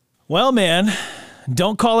Well, man,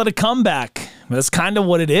 don't call it a comeback. That's kind of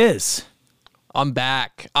what it is. I'm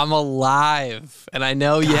back. I'm alive. And I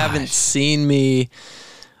know you haven't seen me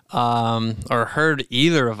or heard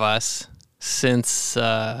either of us since, in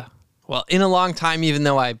a long time, even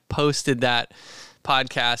though I posted that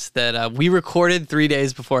podcast that we recorded 3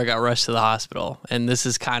 days before I got rushed to the hospital. And this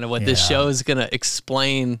is kind of what this show is going to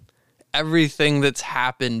explain, everything that's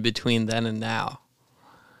happened between then and now.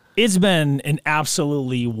 It's been an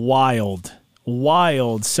absolutely wild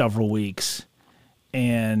several weeks.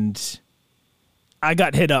 And I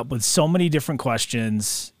got hit up with so many different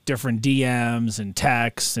questions, different DMs and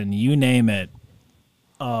texts and you name it,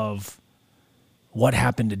 of what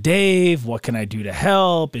happened to Dave? What can I do to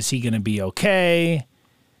help? Is he going to be okay?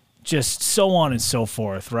 Just so on and so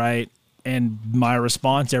forth, right? And my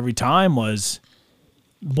response every time was,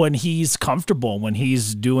 when he's comfortable, when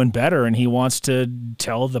he's doing better and he wants to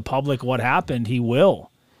tell the public what happened, he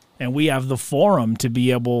will. And we have the forum to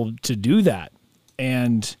be able to do that.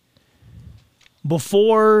 And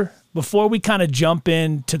before we kind of jump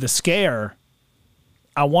into the scare,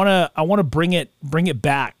 I want to bring it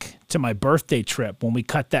back to my birthday trip when we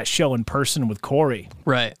cut that show in person with Corey.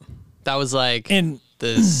 Right. That was like I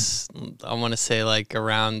want to say like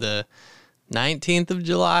around the 19th of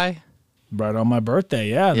July. Right on my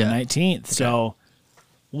birthday, the 19th. Okay. So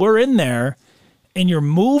we're in there, and you're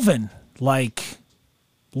moving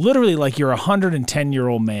literally like you're a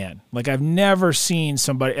 110-year-old man. Like I've never seen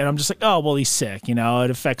somebody, and I'm just like, oh, well, he's sick. You know, it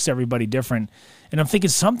affects everybody different. And I'm thinking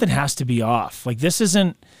something has to be off. Like this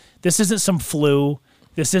isn't some flu.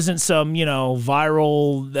 This isn't some,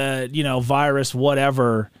 viral, virus,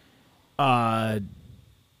 whatever.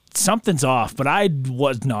 Something's off, but I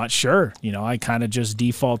was not sure. I kind of just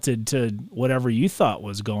defaulted to whatever you thought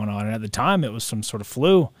was going on. And at the time, it was some sort of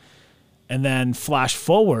flu. And then flash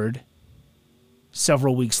forward,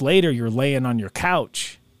 several weeks later, you're laying on your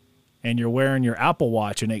couch and you're wearing your Apple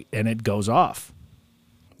Watch and it goes off.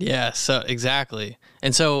 Yeah, so exactly.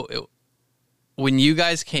 And so when you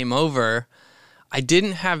guys came over, I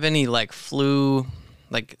didn't have any flu.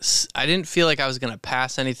 I didn't feel like I was going to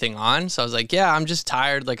pass anything on. So I was like, yeah, I'm just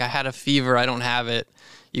tired. I had a fever. I don't have it.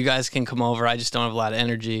 You guys can come over. I just don't have a lot of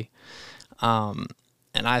energy. And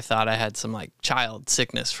I thought I had some child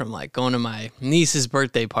sickness from going to my niece's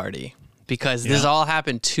birthday party, because this all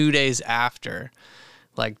happened 2 days after,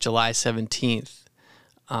 July 17th.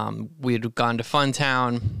 We had gone to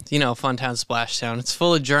Funtown, Funtown Splash Town. It's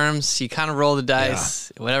full of germs. You kind of roll the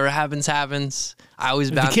dice. Yeah. Whatever happens, happens. I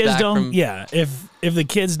always bounce back from... Yeah, if the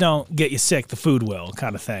kids don't get you sick, the food will,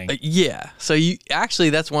 kind of thing. Yeah. So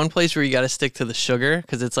that's one place where you got to stick to the sugar,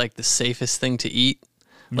 because it's the safest thing to eat.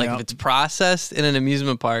 If it's processed in an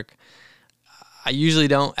amusement park, I usually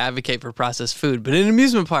don't advocate for processed food, but in an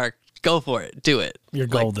amusement park, go for it. Do it. You're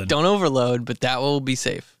golden. Don't overload, but that will be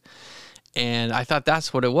safe. And I thought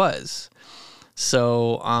that's what it was.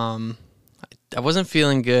 So I wasn't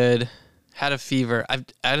feeling good, had a fever. I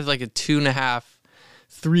had a 2.5,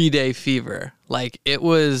 3 day fever. It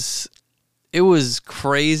was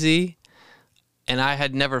crazy. And I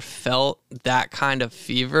had never felt that kind of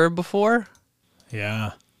fever before.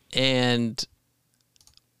 Yeah. And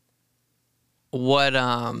what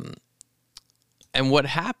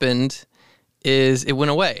happened is it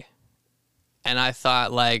went away. And I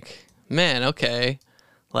thought man, okay,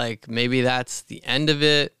 maybe that's the end of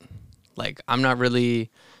it. I'm not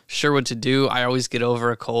really sure what to do. I always get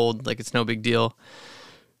over a cold. It's no big deal.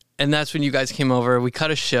 And that's when you guys came over. We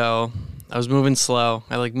cut a show. I was moving slow.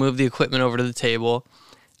 I moved the equipment over to the table.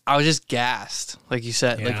 I was just gassed, like you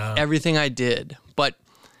said, everything I did. But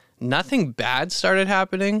nothing bad started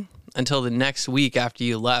happening until the next week after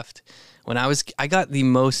you left, when I got the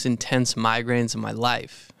most intense migraines in my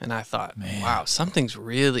life. And I thought, wow, something's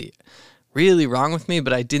really, really wrong with me.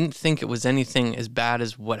 But I didn't think it was anything as bad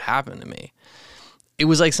as what happened to me. It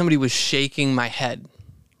was like somebody was shaking my head,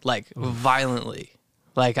 violently.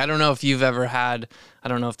 I don't know if you've ever had, I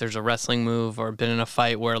don't know if there's a wrestling move or been in a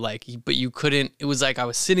fight where but you couldn't, it was I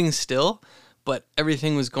was sitting still, but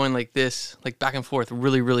everything was going like this, back and forth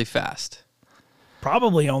really, really fast.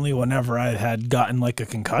 Probably only whenever I had gotten a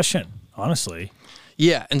concussion, honestly.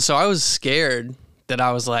 Yeah. And so I was scared that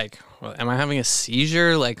I was well, am I having a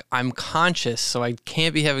seizure? I'm conscious, so I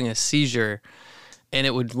can't be having a seizure. And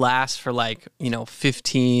it would last for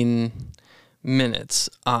 15 minutes.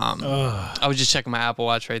 I was just checking my Apple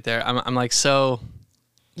Watch right there. I'm so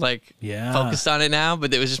focused on it now,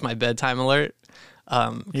 but it was just my bedtime alert.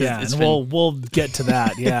 And we'll get to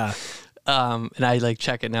that. Yeah. And I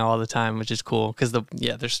check it now all the time, which is cool because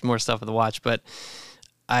there's more stuff with the watch. But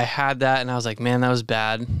I had that, and I was like, man, that was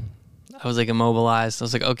bad. I was like immobilized. I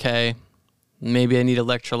was like, okay, maybe I need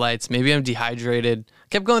electrolytes. Maybe I'm dehydrated.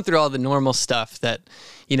 Kept going through all the normal stuff that,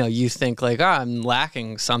 you think like, I'm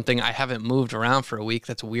lacking something. I haven't moved around for a week.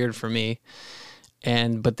 That's weird for me.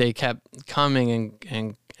 But they kept coming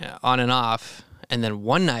and on and off. And then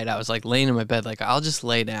one night I was like laying in my bed, like, I'll just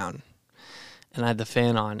lay down. And I had the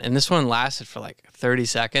fan on. And this one lasted for like 30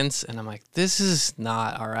 seconds. And I'm like, this is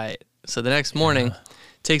not all right. So the next morning,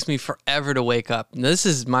 it takes me forever to wake up. And this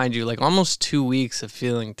is, mind you, like almost 2 weeks of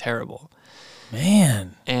feeling terrible.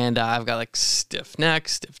 Man. And I've got like stiff neck,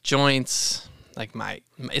 stiff joints. Like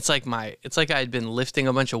it's like I had been lifting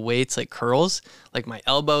a bunch of weights, like curls. Like my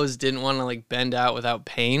elbows didn't want to like bend out without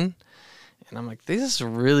pain. And I'm like, this is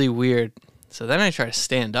really weird. So then I try to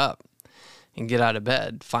stand up and get out of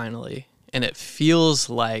bed finally. And it feels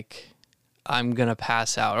like I'm going to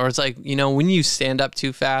pass out. Or it's like, when you stand up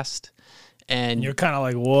too fast and you're kind of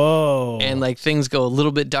like, whoa. And like things go a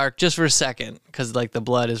little bit dark just for a second because like the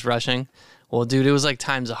blood is rushing. Well, dude, it was like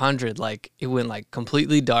times 100. Like it went like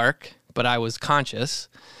completely dark, but I was conscious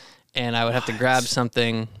and I would have to grab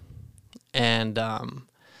something and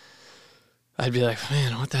I'd be like,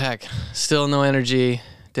 man, what the heck? Still no energy.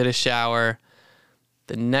 Did a shower.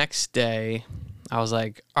 The next day, I was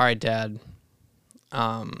like, all right, Dad,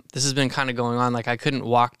 this has been kind of going on. Like I couldn't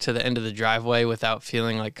walk to the end of the driveway without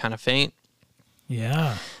feeling like kind of faint.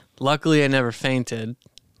 Yeah. Luckily, I never fainted.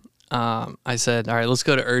 I said, all right, let's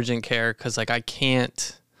go to urgent care because like I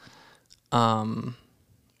can't, I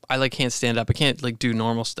like can't stand up. I can't like do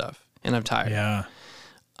normal stuff and I'm tired. Yeah.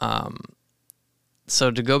 So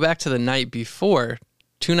to go back to the night before,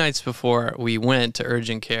 2 nights before we went to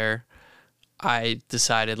urgent care, I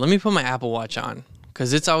decided, let me put my Apple Watch on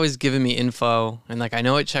because it's always giving me info and like I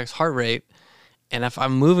know it checks heart rate and if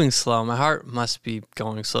I'm moving slow, my heart must be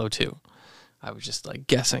going slow too. I was just like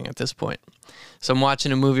guessing at this point. So I'm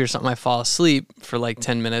watching a movie or something, I fall asleep for like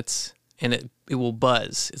 10 minutes and it will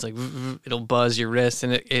buzz. It's like, it'll buzz your wrist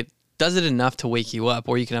and it does it enough to wake you up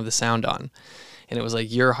or you can have the sound on. And it was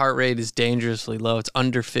like, your heart rate is dangerously low. It's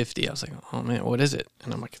under 50. I was like, oh man, what is it?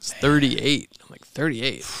 And I'm like, it's 38. I'm like,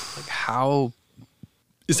 38? Like, how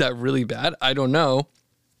is that really bad? I don't know.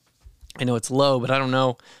 I know it's low, but I don't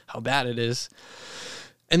know how bad it is.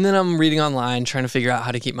 And then I'm reading online, trying to figure out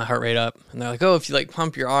how to keep my heart rate up. And they're like, oh, if you like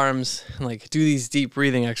pump your arms and like do these deep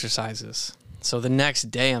breathing exercises. So the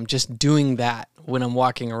next day I'm just doing that when I'm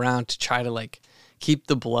walking around to try to like keep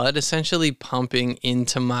the blood essentially pumping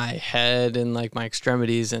into my head and like my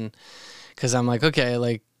extremities. And because I'm like, okay,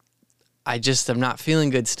 like I'm not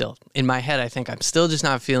feeling good still. In my head, I think I'm still just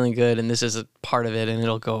not feeling good. And this is a part of it and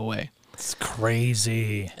it'll go away. It's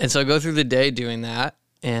crazy. And so I go through the day doing that.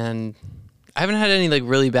 And I haven't had any like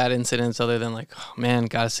really bad incidents other than like, oh man,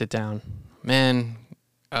 gotta sit down. Man,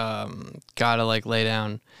 gotta like lay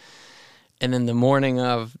down. And then the morning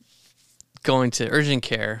of going to urgent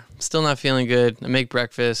care, still not feeling good. I make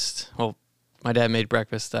breakfast. Well, my dad made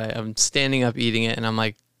breakfast. I'm standing up eating it and I'm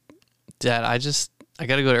like, Dad, I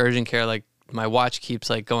gotta go to urgent care. Like my watch keeps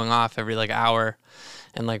like going off every like hour.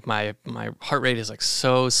 And like my heart rate is like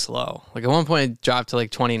so slow. Like at one point it dropped to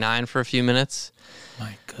like 29 for a few minutes.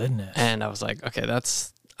 My goodness. And I was like, okay,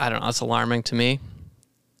 that's alarming to me.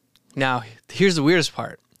 Now, here's the weirdest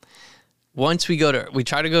part. Once we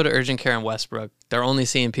try to go to urgent care in Westbrook, they're only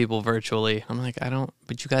seeing people virtually. I'm like,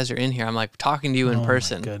 but you guys are in here. I'm like talking to you in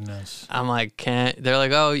person. My goodness. I'm like, they're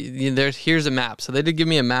like, oh, here's a map. So they did give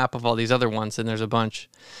me a map of all these other ones and there's a bunch.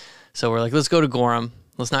 So we're like, let's go to Gorham.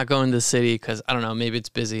 Let's not go into the city because I don't know, maybe it's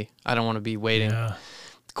busy. I don't want to be waiting. Yeah.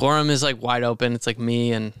 Gorham is like wide open. It's like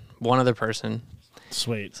me and one other person.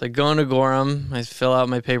 Sweet. So I go into Gorham, I fill out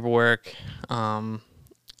my paperwork, and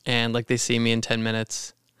like they see me in 10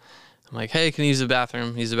 minutes. I'm like, hey, can you use the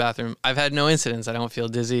bathroom? Use the bathroom. I've had no incidents. I don't feel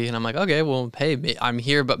dizzy. And I'm like, okay, well, hey, I'm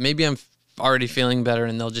here, but maybe I'm already feeling better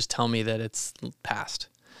and they'll just tell me that it's passed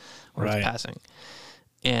or it's passing.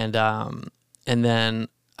 And then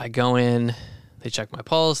I go in, they check my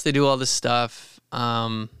pulse, they do all this stuff.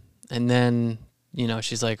 And then,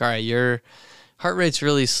 she's like, all right, your heart rate's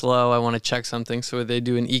really slow. I want to check something. So they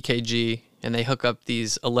do an EKG and they hook up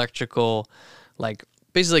these electrical, like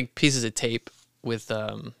basically like pieces of tape with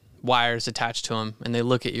wires attached to them. And they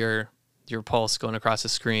look at your pulse going across the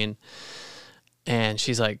screen. And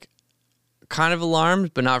she's like kind of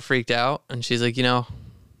alarmed, but not freaked out. And she's like,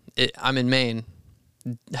 I'm in Maine.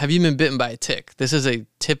 Have you been bitten by a tick? This is a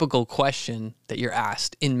typical question that you're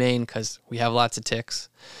asked in Maine because we have lots of ticks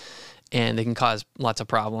and they can cause lots of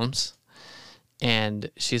problems. And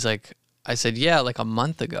she's like, I said, yeah, like a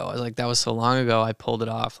month ago. I was like, that was so long ago. I pulled it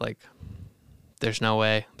off. Like, there's no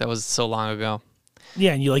way. That was so long ago.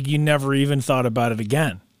 Yeah, and you never even thought about it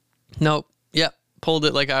again. Nope. Yep. Pulled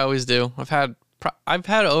it like I always do. I've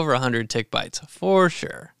had over 100 tick bites for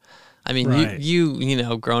sure. I mean, Right. you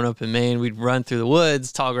know, growing up in Maine, we'd run through the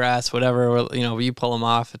woods, tall grass, whatever. You know, you pull them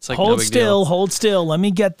off. It's like no hold big still, deal. hold still. Let me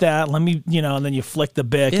get that. Let me, and then you flick the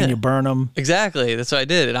bick Yeah. and you burn them. Exactly. That's what I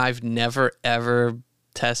did, and I've never ever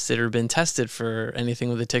tested or been tested for anything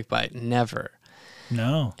with a tick bite. Never.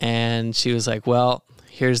 No. And she was like, "Well,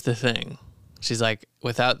 here's the thing." She's like,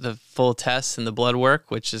 "Without the full tests and the blood work,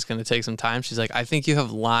 which is going to take some time," she's like, "I think you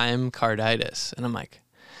have Lyme carditis." And I'm like,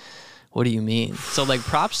 "What do you mean?" So like,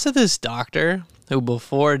 props to this doctor who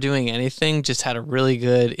before doing anything just had a really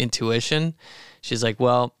good intuition. She's like,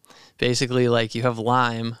 "Well, basically like you have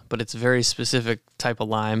Lyme, but it's a very specific type of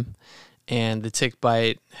Lyme, and the tick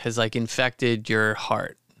bite has like infected your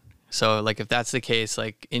heart. So like if that's the case,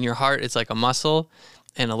 like in your heart, it's like a muscle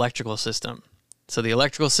and electrical system. So the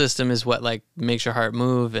electrical system is what like makes your heart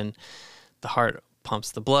move, and the heart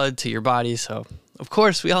pumps the blood to your body. So of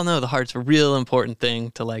course we all know the heart's a real important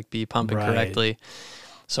thing to like be pumping Right. correctly.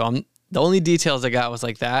 So the only details I got was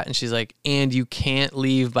like that. And she's like, and you can't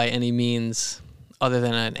leave by any means other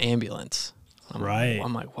than an ambulance. Right.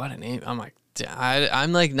 I'm like, what an ambulance? I'm like,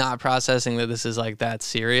 I'm like not processing that this is like that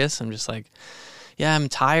serious. I'm just like, yeah, I'm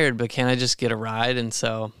tired, but can I just get a ride? And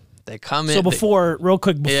so they come in. So real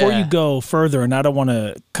quick, before Yeah. you go further, and I don't want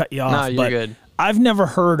to cut you off, No, you're but good. I've never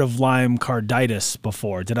heard of Lyme carditis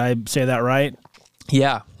before. Did I say that right?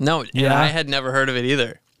 Yeah, no, and Yeah. I had never heard of it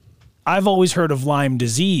either. I've always heard of Lyme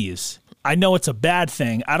disease. I know it's a bad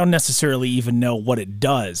thing. I don't necessarily even know what it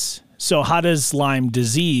does. So how does Lyme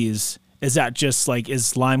disease, is that just like,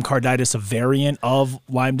 is Lyme carditis a variant of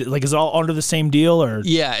Lyme? Like, is it all under the same deal or?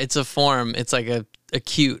 Yeah, it's a form. It's like a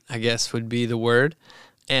acute, I guess would be the word.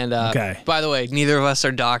 And Okay. by the way, neither of us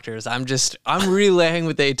are doctors. I'm relaying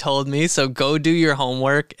what they told me. So go do your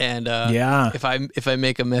homework. And Yeah. if I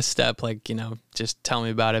make a misstep, like, just tell me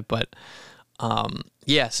about it. But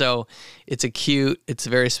yeah, so it's acute. It's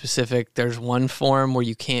very specific. There's one form where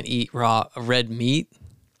you can't eat raw red meat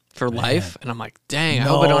for life. And I'm like, dang, I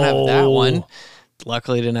hope I don't have that one.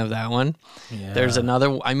 Luckily, I didn't have that one. Yeah. There's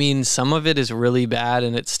another, I mean, some of it is really bad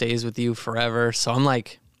and it stays with you forever. So I'm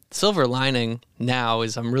like, silver lining now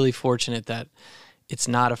is I'm really fortunate that it's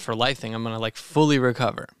not a for life thing. I'm going to like fully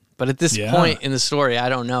recover. But at this point in the story, I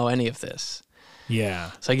don't know any of this.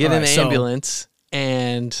 Yeah. So I get All in right, the ambulance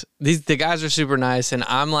and the guys are super nice. And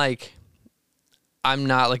I'm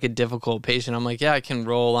not like a difficult patient. I'm like, yeah, I can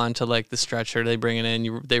roll onto like the stretcher. They bring it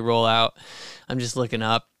in, they roll out. I'm just looking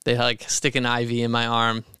up. They like stick an IV in my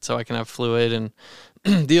arm so I can have fluid. And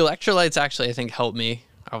the electrolytes actually, I think, helped me.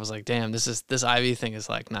 I was like, damn, this IV thing is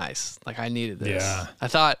like nice. Like I needed this. Yeah. I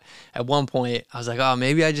thought at one point I was like, oh,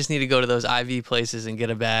 maybe I just need to go to those IV places and get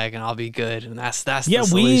a bag and I'll be good. And that's the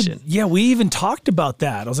solution. We even talked about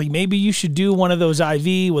that. I was like, maybe you should do one of those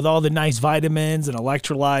IV with all the nice vitamins and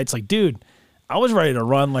electrolytes. Like, dude, I was ready to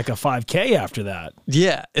run like a 5K after that.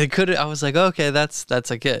 Yeah, it could. I was like, okay, that's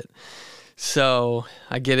like it. So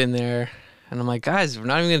I get in there and I'm like, guys, we're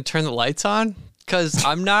not even going to turn the lights on because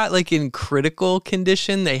I'm not like in critical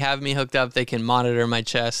condition. They have me hooked up. They can monitor my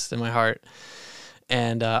chest and my heart.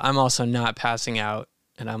 And I'm also not passing out.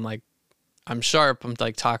 And I'm like, I'm sharp. I'm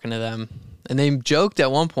like talking to them. And they joked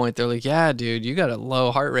at one point. They're like, yeah, dude, you got a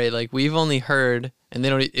low heart rate. Like we've only heard, and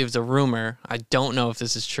it was a rumor. I don't know if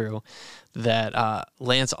this is true, that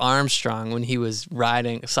Lance Armstrong, when he was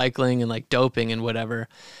cycling and like doping and whatever,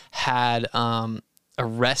 had a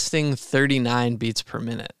resting 39 beats per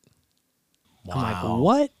minute. Wow. I'm like,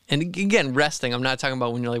 what? And again, resting, I'm not talking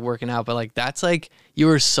about when you're like working out, but like that's like you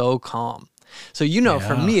were so calm. So,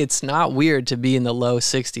 for me, it's not weird to be in the low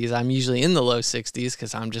 60s. I'm usually in the low 60s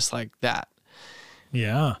because I'm just like that.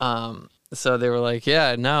 Yeah. So they were like,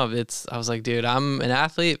 yeah, no, I was like, dude, I'm an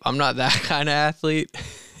athlete. I'm not that kind of athlete.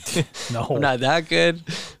 No. I'm not that good.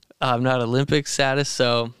 I'm not Olympic status.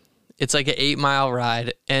 So it's like an 8-mile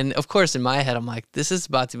ride. And of course, in my head, I'm like, this is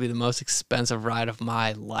about to be the most expensive ride of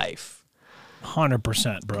my life.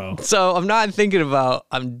 100%, bro. So I'm not thinking about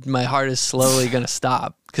my heart is slowly going to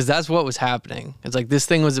stop because that's what was happening. It's like this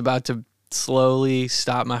thing was about to slowly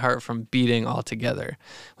stop my heart from beating altogether,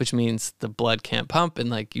 which means the blood can't pump and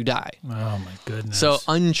like you die. Oh my goodness. So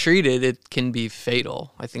untreated, it can be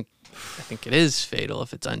fatal. I think it is fatal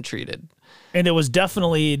if it's untreated. And it was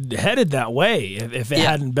definitely headed that way if it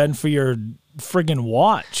hadn't been for your friggin'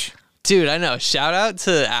 watch. Dude, I know. Shout out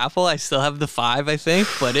to Apple. I still have the 5, I think,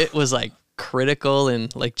 but it was like critical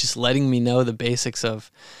and like just letting me know the basics of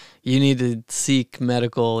you need to seek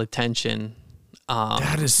medical attention.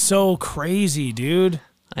 That is so crazy, dude.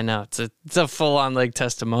 I know it's a full on like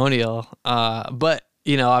testimonial. But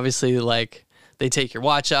obviously like they take your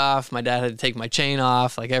watch off. My dad had to take my chain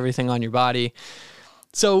off, like everything on your body.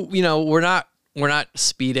 So, you know, we're not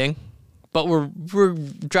speeding, but we're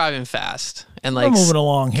driving fast and like we're moving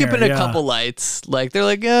along here, skipping a couple lights. Like they're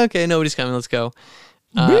like, yeah, okay, nobody's coming, let's go.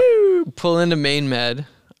 Pull into Main Med.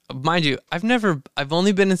 Mind you, I've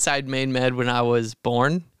only been inside Main Med when I was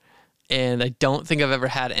born, and I don't think I've ever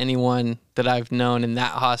had anyone that I've known in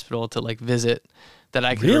that hospital to like visit that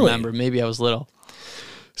I can remember. Maybe I was little.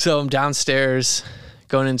 So I'm downstairs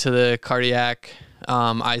going into the cardiac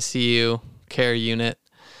ICU care unit.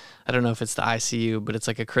 I don't know if it's the ICU, but it's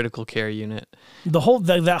like a critical care unit.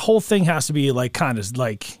 That whole thing has to be like kind of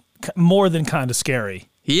like more than kind of scary.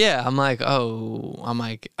 Yeah, I'm like,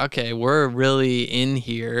 okay, we're really in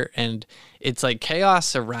here, and it's like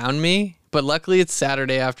chaos around me, but luckily it's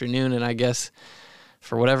Saturday afternoon, and I guess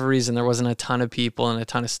for whatever reason there wasn't a ton of people and a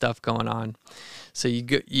ton of stuff going on. So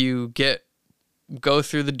you go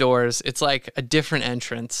through the doors. It's like a different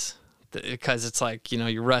entrance because it's like, you know,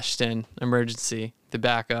 you're rushed in, emergency, the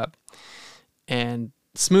backup, and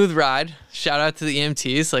smooth ride. Shout out to the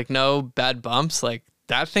EMTs, like no bad bumps, like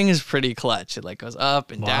that thing is pretty clutch. It like goes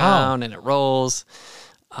up and down and it rolls.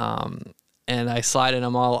 And I slide in,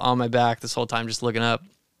 I'm all on my back this whole time, just looking up.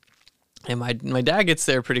 And my dad gets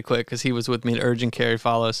there pretty quick because he was with me in urgent care. He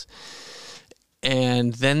follows.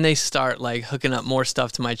 And then they start like hooking up more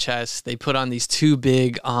stuff to my chest. They put on these two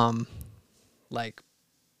big, like,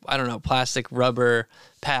 I don't know, plastic rubber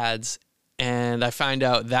pads. And I find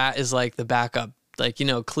out that is like the backup, like, you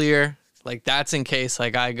know, clear. Like that's in case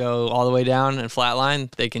like I go all the way down and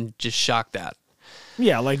flatline, they can just shock that.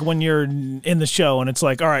 Yeah, like when you're in the show and it's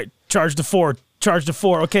like, all right, charge to 4.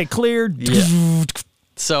 Okay, cleared. Yeah.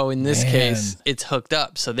 So in this case, it's hooked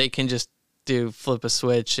up, so they can just flip a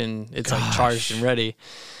switch and it's like charged and ready.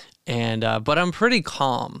 And but I'm pretty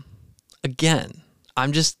calm. Again,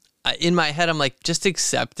 I'm just in my head, I'm like just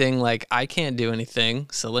accepting like I can't do anything,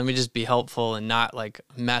 so let me just be helpful and not like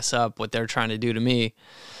mess up what they're trying to do to me.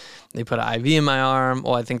 They put an IV in my arm.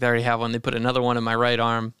 Well, I think they already have one. They put another one in my right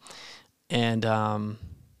arm. And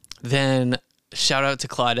then shout out to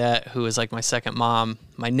Claudette, who is like my second mom,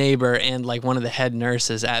 my neighbor, and like one of the head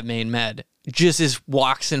nurses at Main Med, just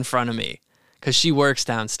walks in front of me because she works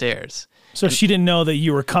downstairs. So she didn't know that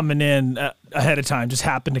you were coming in ahead of time, just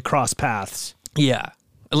happened to cross paths. Yeah.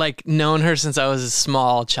 Like known her since I was a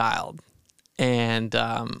small child. And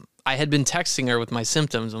I had been texting her with my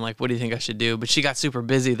symptoms. I'm like, what do you think I should do? But she got super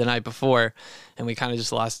busy the night before and we kind of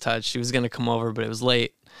just lost touch. She was going to come over, but it was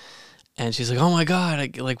late. And she's like, oh my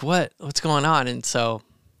God, like what's going on? And so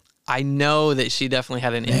I know that she definitely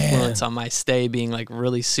had an influence on my stay being like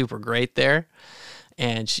really super great there.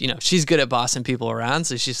 And she, you know, she's good at bossing people around.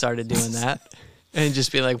 So she started doing that and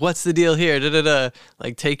just be like, what's the deal here?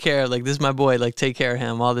 Like, take care. Like, this is my boy. Like, take care of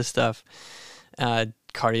him, all this stuff.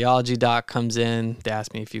 Cardiology doc comes in. They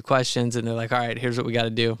ask me a few questions and they're like, all right, here's what we got to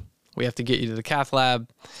do. We have to get you to the cath lab.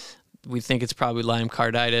 We think it's probably Lyme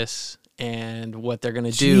carditis. And what they're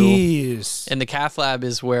going to do. And the cath lab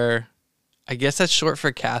is where, I guess that's short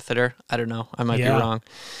for catheter. I don't know. I might be wrong.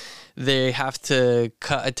 They have to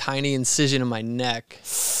cut a tiny incision in my neck.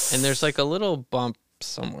 And there's like a little bump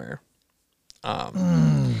somewhere.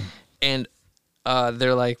 And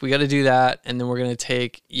they're like, we got to do that. And then we're going to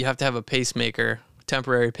you have to have a pacemaker,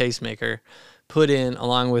 temporary pacemaker, put in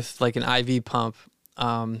along with like an IV pump.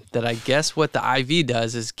 That I guess what the IV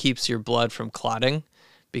does is keeps your blood from clotting.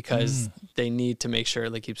 Because they need to make sure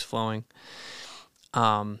it keeps flowing.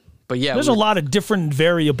 But yeah. There's a lot of different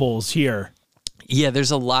variables here. Yeah,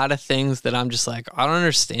 there's a lot of things that I'm just like, I don't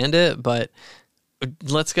understand it, but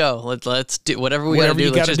let's go. Let's do whatever we gotta do.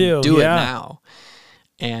 Let's just do it now.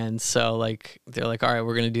 And so like they're like, all right,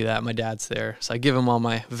 we're gonna do that. My dad's there. So I give him all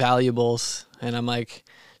my valuables and I'm like,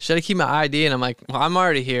 should I keep my ID? And I'm like, well, I'm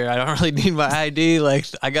already here. I don't really need my ID. Like,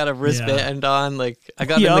 I got a wristband on. Like, I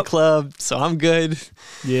got in the club, so I'm good.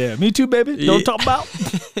 Yeah, me too, baby. You know what I'm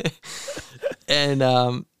talking about?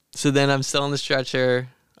 And so then I'm still on the stretcher,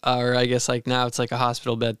 or I guess like now it's like a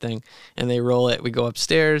hospital bed thing, and they roll it. We go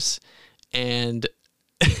upstairs, and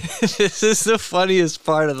this is the funniest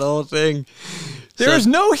part of the whole thing. There's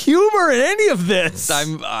no humor in any of this.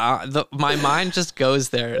 My mind just goes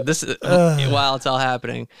there. This is while it's all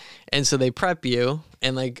happening, and so they prep you,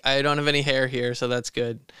 and like I don't have any hair here, so that's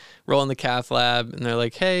good. Roll in the cath lab, and they're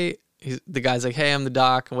like, "Hey," the guy's like, "Hey, I'm the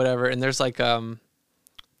doc," and whatever. And there's like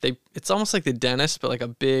it's almost like the dentist, but like a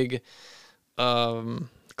big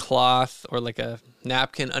cloth or like a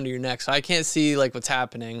napkin under your neck. So I can't see like what's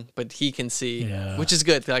happening, but he can see, which is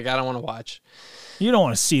good. Like, I don't want to watch. You don't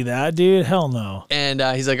want to see that, dude. Hell no. And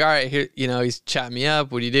he's like, all right, here, he's chatting me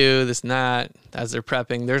up. What do you do? This and that. As they're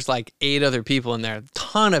prepping, there's like 8 other people in there, a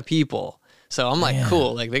ton of people. So I'm like,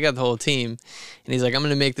 cool. Like, they got the whole team. And he's like, I'm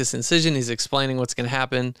going to make this incision. He's explaining what's going to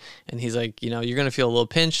happen. And he's like, you're going to feel a little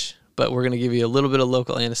pinch, but we're going to give you a little bit of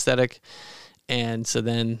local anesthetic. And so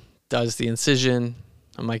then does the incision.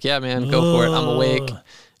 I'm like, yeah, man, go for it. I'm awake.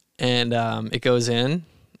 And it goes in,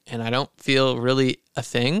 and I don't feel really a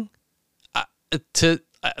thing.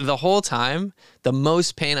 The whole time, the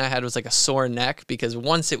most pain I had was like a sore neck, because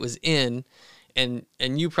once it was in, and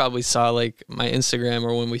you probably saw like my Instagram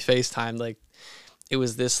or when we FaceTimed, like it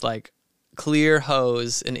was this like clear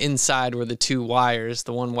hose, and inside were the 2 wires,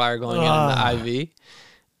 the one wire going in the IV,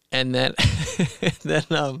 and then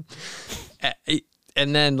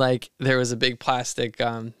and then like there was a big plastic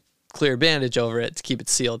clear bandage over it to keep it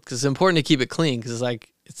sealed, because it's important to keep it clean, because it's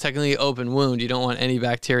like it's technically an open wound. You don't want any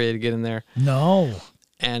bacteria to get in there. No.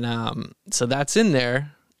 And so that's in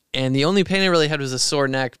there. And the only pain I really had was a sore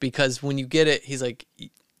neck, because when you get it, he's like,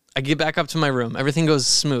 I get back up to my room. Everything goes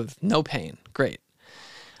smooth. No pain. Great.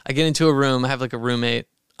 I get into a room. I have like a roommate,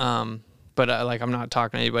 but I'm not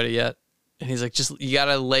talking to anybody yet. And he's like, you got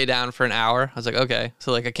to lay down for an hour. I was like, okay.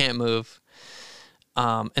 So like I can't move.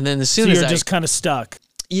 And then as soon as you're just kind of stuck.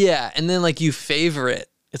 Yeah. And then like you favor it.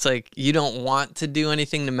 It's like you don't want to do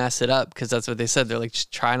anything to mess it up, because that's what they said. They're like,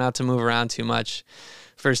 just try not to move around too much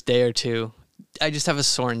first day or 2. I just have a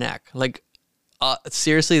sore neck. Like,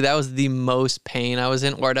 seriously, that was the most pain I was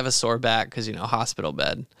in. Or I'd have a sore back because, hospital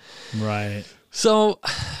bed. Right. So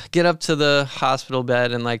get up to the hospital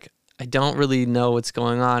bed, and like, I don't really know what's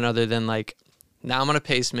going on, other than like, now I'm on a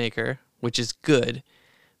pacemaker, which is good.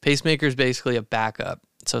 Pacemaker is basically a backup.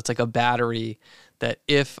 So it's like a battery that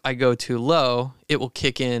if I go too low, it will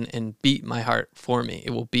kick in and beat my heart for me.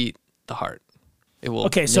 It will beat the heart. It will.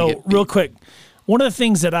 Okay, so real quick, one of the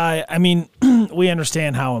things that I mean, we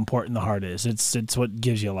understand how important the heart is. It's what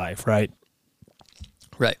gives you life, right?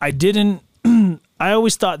 Right. I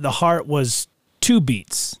always thought the heart was 2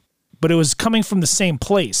 beats, but it was coming from the same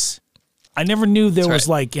place. I never knew there was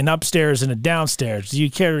like an upstairs and a downstairs. Do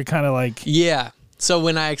you care to kind of like... Yeah. So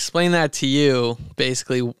when I explained that to you,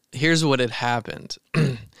 basically, here's what had happened.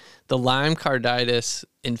 The Lyme carditis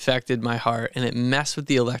infected my heart, and it messed with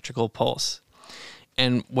the electrical pulse.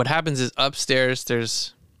 And what happens is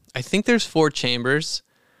upstairs, I think there's 4 chambers,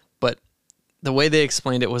 but the way they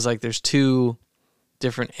explained it was like there's 2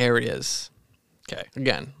 different areas. Okay,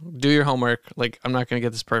 again, do your homework. Like, I'm not going to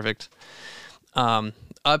get this perfect.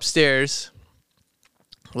 Upstairs,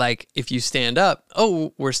 like if you stand up,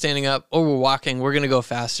 we're standing up, we're walking, we're going to go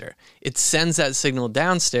faster. It sends that signal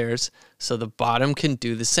downstairs so the bottom can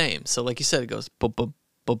do the same. So like you said, it goes boop, boop,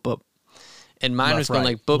 boop, boop. And mine was going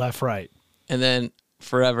like boop. Left, right. And then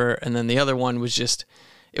forever. And then the other one was just,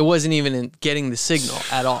 it wasn't even getting the signal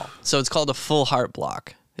at all. So it's called a full heart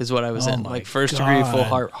block is what I was in. Like first degree full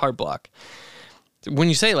heart block. When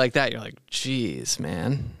you say it like that, you're like, geez,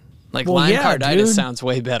 man. Like Lyme carditis sounds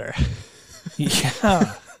way better.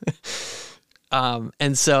 Yeah.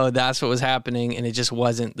 And so that's what was happening, and it just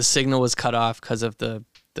wasn't. The signal was cut off because of the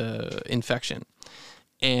infection,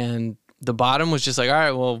 and the bottom was just like, all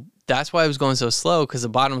right, well, that's why I was going so slow, because the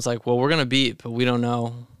bottom was like, well, we're gonna beat, but we don't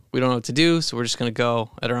know what to do, so we're just gonna go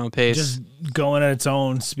at our own pace, just going at its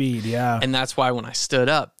own speed. Yeah. And that's why when I stood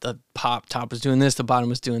up, the top was doing this, the bottom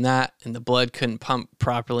was doing that, and the blood couldn't pump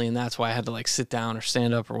properly, and that's why I had to like sit down or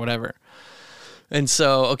stand up or whatever. And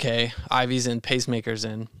so, okay, IV's in, pacemaker's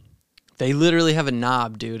in. They literally have a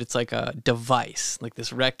knob, dude. It's like a device, like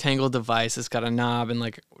this rectangle device. It's got a knob and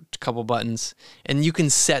like a couple buttons. And you can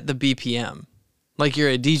set the BPM like you're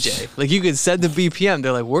a DJ. Like you can set the BPM.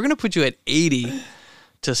 They're like, we're going to put you at 80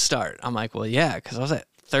 to start. I'm like, well, yeah, because I was at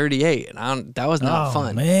 38 and that was not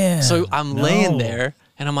fun. Man, so I'm laying there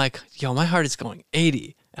and I'm like, yo, my heart is going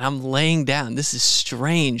 80 and I'm laying down. This is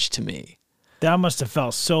strange to me. That must have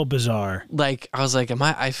felt so bizarre. Like, I was like,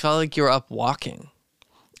 I felt like you were up walking.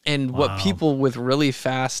 And what people with really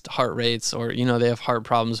fast heart rates or, they have heart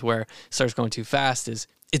problems where it starts going too fast is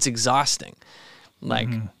it's exhausting. Like,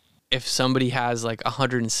 if somebody has like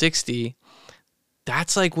 160,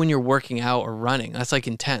 that's like when you're working out or running. That's like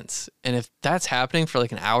intense. And if that's happening for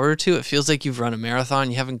like an hour or 2, it feels like you've run a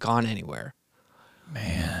marathon. You haven't gone anywhere.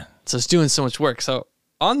 Man. So it's doing so much work. So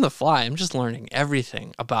on the fly, I'm just learning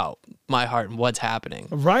everything about my heart and what's happening.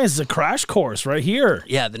 Right, it's a crash course right here.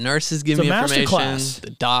 Yeah, the nurses give me information,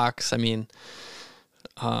 the docs. I mean,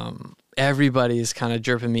 everybody's kind of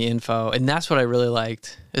dripping me info. And that's what I really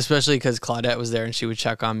liked, especially because Claudette was there and she would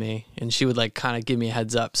check on me and she would like kind of give me a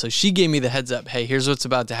heads up. So she gave me the heads up. Hey, here's what's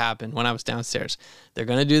about to happen when I was downstairs. They're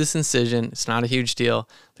going to do this incision. It's not a huge deal.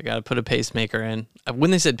 They got to put a pacemaker in.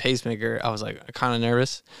 When they said pacemaker, I was like kind of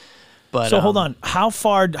nervous. But so hold on. How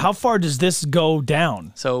far does this go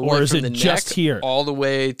down? So or is from it the just neck here? all the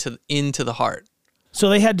way to into the heart. So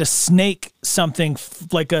they had to snake something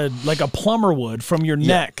like a plumber would from your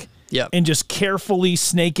neck. Yep. And just carefully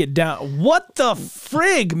snake it down. What the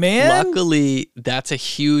frig, man? Luckily, that's a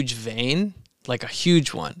huge vein, like a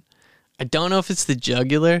huge one. I don't know if it's the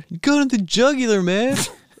jugular. You go to the jugular, man.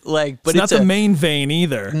 Like, but it's not the main vein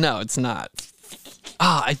either. No, it's not.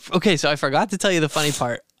 Okay, so I forgot to tell you the funny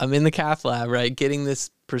part. I'm in the cath lab, right, getting this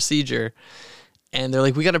procedure, and they're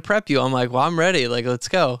like, "We got to prep you." I'm like, "Well, I'm ready. Like, let's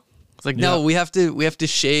go." It's like, "No, we have to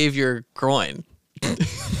shave your groin." I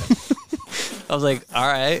was like, "All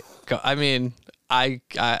right." I mean, I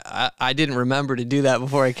didn't remember to do that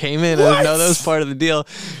before I came in. What? I didn't know that was part of the deal.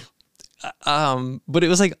 But it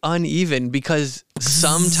was like uneven because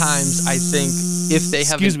sometimes I think if they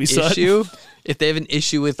have if they have an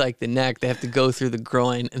issue with like the neck, they have to go through the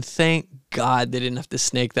groin. And thank God they didn't have to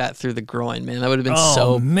snake that through the groin, man. That would have been like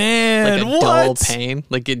a dull pain,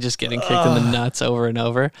 like it just getting kicked in the nuts over and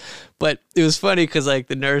over. But it was funny because like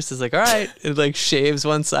the nurse is like, all right, it like shaves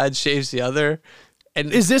one side, shaves the other.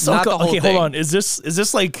 And is this not okay? Hold on. Is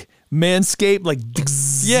this like Manscaped? Like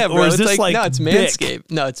yeah, bro. Or is it's this like no, it's Manscaped.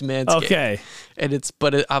 No, it's Manscaped. Okay. And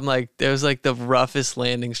I'm like, there's like the roughest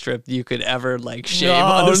landing strip you could ever like shave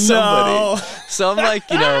onto somebody. No. So I'm like,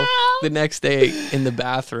 the next day in the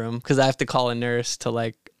bathroom, because I have to call a nurse to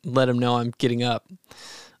like let him know I'm getting up.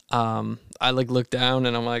 I like look down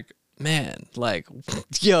and I'm like, man, like,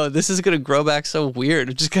 yo, this is gonna grow back so weird.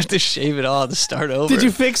 I just got to shave it all to start over. Did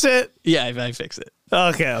you fix it? Yeah, I fixed it.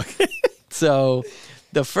 Okay. So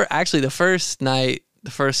the first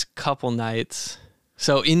couple nights.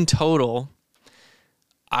 So in total,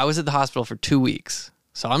 I was at the hospital for 2 weeks.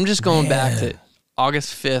 So I'm just going back to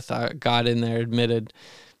August 5th. I got in there, admitted.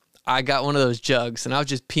 I got one of those jugs, and I was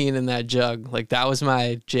just peeing in that jug. Like, that was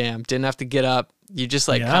my jam. Didn't have to get up. You just,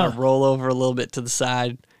 like, kind of roll over a little bit to the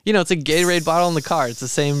side. It's a Gatorade bottle in the car. It's the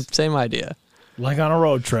same idea. Like on a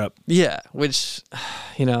road trip. Yeah, which,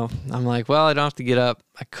 I'm like, well, I don't have to get up.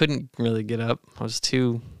 I couldn't really get up. I was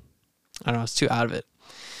too out of it.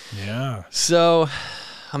 Yeah. So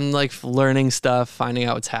I'm like learning stuff, finding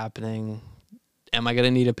out what's happening. Am I going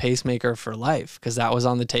to need a pacemaker for life? Because that was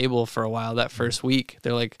on the table for a while that first week.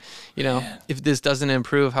 They're like, if this doesn't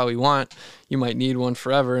improve how we want, you might need one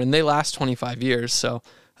forever. And they last 25 years. So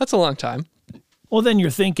that's a long time. Well, then you're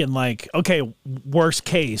thinking like, okay, worst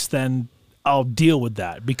case, then I'll deal with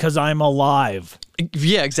that because I'm alive.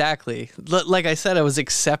 Yeah, exactly. Like I said, I was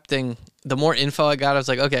accepting. The more info I got, I was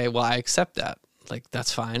like, okay, well, I accept that. Like,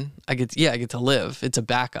 that's fine. I get to live. It's a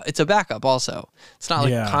backup. It's a backup also. It's not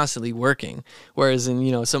like constantly working. Whereas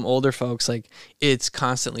in, some older folks, like it's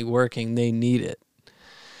constantly working. They need it.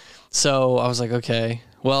 So I was like, okay,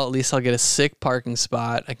 well, at least I'll get a sick parking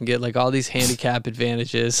spot. I can get like all these handicap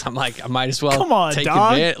advantages. I'm like, I might as well take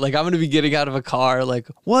advantage. Like, I'm going to be getting out of a car. Like,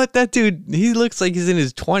 what? That dude, he looks like he's in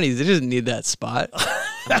his 20s. He doesn't need that spot.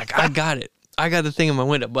 I'm like, I got it. I got the thing in my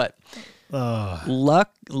window. But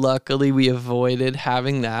luckily, we avoided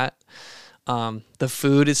having that. The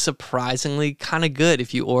food is surprisingly kind of good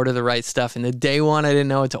if you order the right stuff. And the day one, I didn't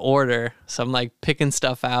know what to order. So I'm like picking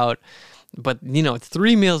stuff out. But, it's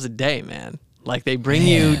 3 meals a day, man. Like, they bring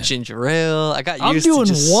you ginger ale. I got used to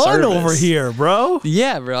just one service. Over here, bro.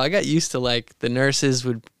 Yeah, bro. I got used to, like, the nurses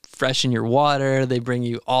would freshen your water. They bring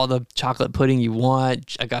you all the chocolate pudding you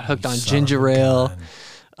want. I got hooked on ginger ale.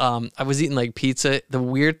 I was eating, like, pizza. The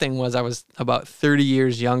weird thing was I was about 30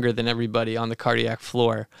 years younger than everybody on the cardiac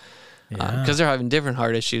floor because they're having different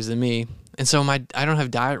heart issues than me. And so I don't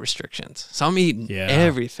have diet restrictions. So I'm eating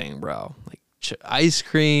everything, bro. Like, ice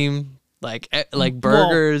cream, like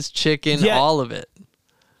burgers, chicken, all of it.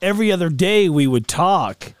 Every other day we would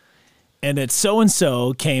talk, and it's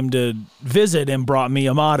so-and-so came to visit and brought me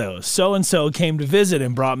Amados. So-and-so came to visit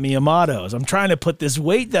and brought me Amados. I'm trying to put this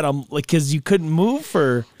weight that I'm like, because you couldn't move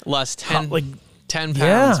for... Lost 10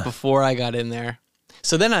 pounds before I got in there.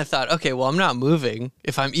 So then I thought, okay, well, I'm not moving.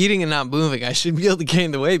 If I'm eating and not moving, I should be able to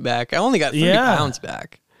gain the weight back. I only got 30 pounds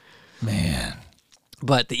back. Man.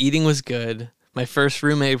 But the eating was good. My first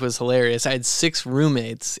roommate was hilarious. I had 6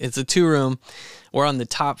 roommates. It's a 2-room. We're on the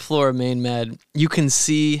top floor of main med. You can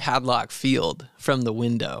see Hadlock Field from the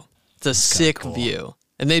window. It's a sick view.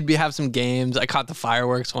 And they'd have some games. I caught the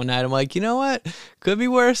fireworks one night. I'm like, you know what? Could be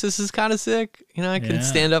worse. This is kind of sick. You know, I can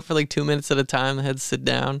stand up for like 2 minutes at a time. I had to sit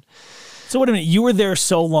down. So wait a minute. You were there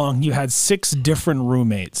so long. You had 6 different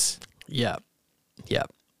roommates. Yep.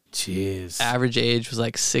 Jeez. Average age was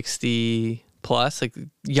like 60 plus. Like the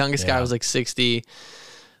youngest guy was like 60.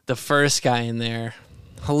 The first guy in there,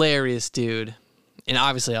 hilarious dude. And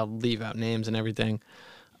obviously I'll leave out names and everything.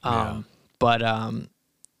 But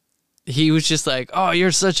he was just like, oh,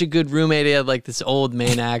 you're such a good roommate. He had like this old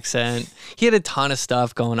Maine accent. He had a ton of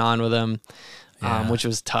stuff going on with him, which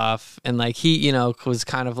was tough. And like he, you know, was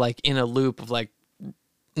kind of like in a loop of like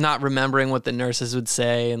not remembering what the nurses would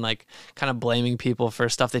say and like kind of blaming people for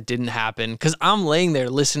stuff that didn't happen. Cause I'm laying there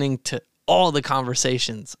listening to all the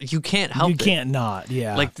conversations. You can't help it. You can't not.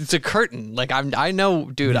 Yeah. Like it's a curtain. Like I know,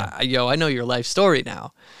 dude, I know your life story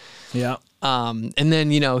now. Yeah. And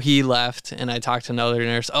then, you know, he left and I talked to another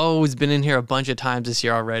nurse. Oh, he's been in here a bunch of times this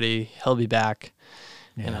year already. He'll be back.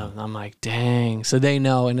 Yeah. And I'm like, dang. So they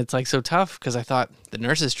know. And it's like so tough because I thought the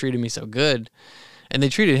nurses treated me so good and they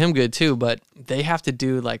treated him good too, but they have to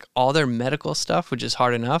do like all their medical stuff, which is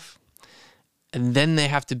hard enough. And then they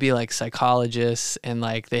have to be like psychologists and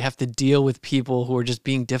like they have to deal with people who are just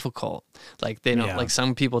being difficult. Like they don't like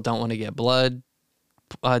some people don't want to get blood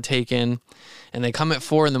taken and they come at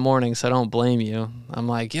 4 a.m, so I don't blame you. I'm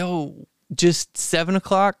like, yo, just 7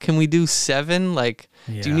 o'clock. Can we do 7? Like,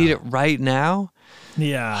 do you need it right now?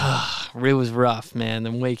 Yeah. It was rough, man.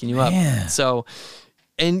 I'm waking you up. So,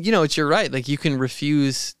 and you know, you're right. Like you can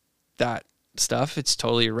refuse that stuff. It's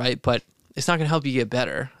totally right. But it's not going to help you get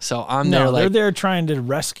better. So they're there trying to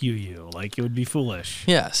rescue you. Like it would be foolish.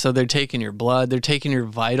 Yeah. So they're taking your blood. They're taking your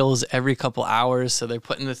vitals every couple hours. So they're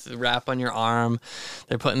putting the wrap on your arm.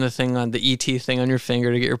 They're putting the thing on the ET thing on your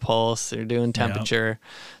finger to get your pulse. They're doing temperature.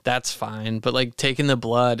 That's fine. But like taking the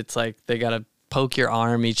blood, it's like they got to poke your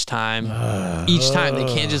arm each time. Each time they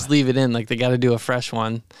can't just leave it in. Like they got to do a fresh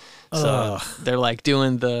one. So they're like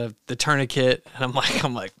doing the tourniquet. And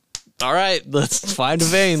I'm like, all right, let's find a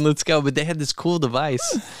vein. Let's go. But they had this cool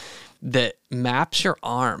device that maps your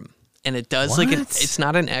arm. And it does it's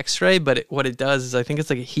not an x-ray, but what it does is I think it's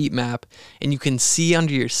like a heat map. And you can see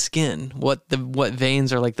under your skin what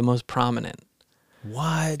veins are like the most prominent.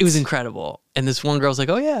 What? It was incredible. And this one girl's like,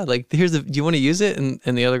 oh yeah, like do you want to use it?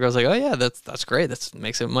 And the other girl's like, oh yeah, that's great. That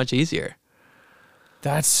makes it much easier.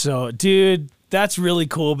 That's so, dude, that's really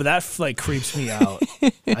cool, but that like creeps me out.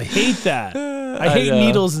 I hate that. I hate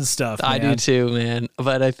needles and stuff, man. I do too, man.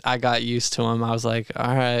 But I got used to them. I was like,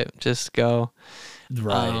 all right, just go.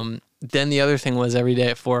 Right. Then the other thing was every day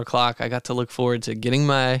at 4 o'clock, I got to look forward to getting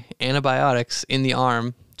my antibiotics in the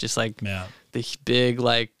arm, just like the big,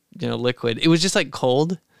 like, you know, liquid. It was just like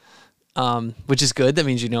cold, which is good. That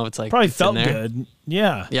means, you know, it's like probably felt good.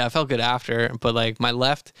 Yeah. Yeah, I felt good after. But like my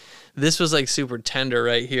left, this was like super tender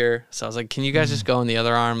right here. So I was like, can you guys just go in the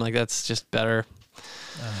other arm? Like that's just better.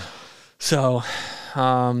 So,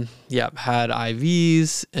 had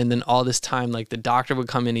IVs, and then all this time, like the doctor would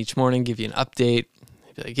come in each morning, give you an update.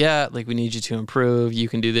 He'd be like, yeah, like we need you to improve. You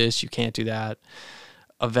can do this. You can't do that.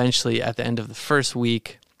 Eventually, at the end of the first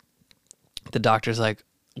week, the doctor's like,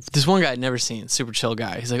 this one guy I'd never seen, super chill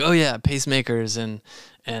guy. He's like, oh yeah, pacemakers and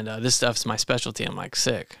this stuff's my specialty. I'm like,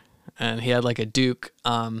 sick. And he had like a Duke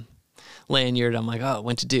lanyard. I'm like, oh,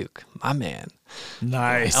 went to Duke, my man.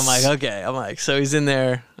 Nice. I'm like, okay. I'm like, so he's in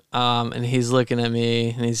there, and he's looking at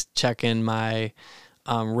me and he's checking my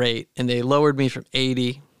rate, and they lowered me from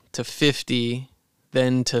 80 to 50,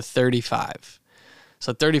 then to 35.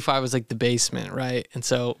 So 35 was like the basement, right? And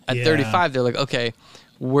so at 35, they're like, okay,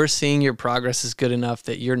 we're seeing your progress is good enough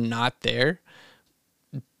that you're not there.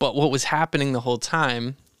 But what was happening the whole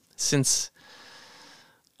time, since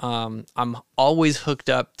I'm always hooked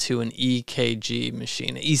up to an EKG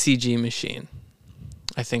machine, an ECG machine.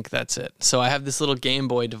 I think that's it. So I have this little Game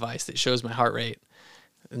Boy device that shows my heart rate.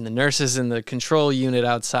 And the nurses in the control unit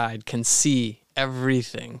outside can see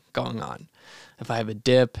everything going on. If I have a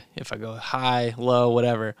dip, if I go high, low,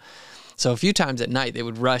 whatever. So a few times at night, they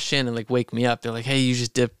would rush in and like wake me up. They're like, hey, you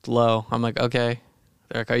just dipped low. I'm like, okay.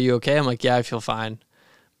 They're like, are you okay? I'm like, yeah, I feel fine.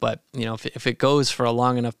 But, you know, if it goes for a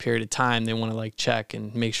long enough period of time, they want to like check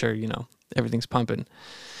and make sure, you know, everything's pumping.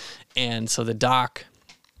 And so the doc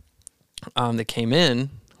that came in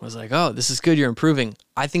was like, oh, this is good. You're improving.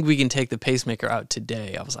 I think we can take the pacemaker out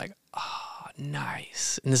today. I was like, oh,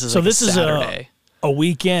 nice. And this is like this Saturday. A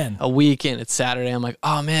weekend. A weekend. It's Saturday. I'm like,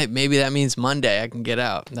 oh, man, maybe that means Monday I can get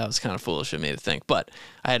out. That was kind of foolish of me to think, but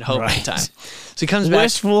I had hope at the time. So he comes back.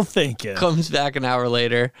 Wishful thinking. Comes back an hour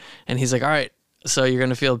later, and he's like, all right, so you're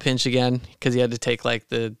going to feel a pinch again, because he had to take like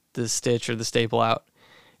the stitch or the staple out.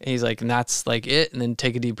 And he's like, and that's like it. And then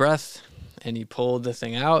take a deep breath. And he pulled the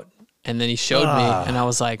thing out. And then he showed me. And I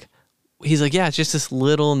was like, he's like, yeah, it's just this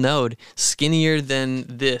little node, skinnier than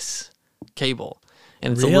this cable.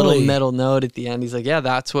 And it's a little metal node at the end. He's like, yeah,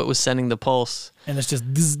 that's what was sending the pulse. And it's just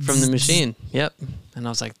from the machine. Yep. And I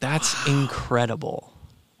was like, that's incredible.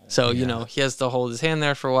 So, you know, he has to hold his hand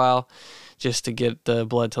there for a while just to get the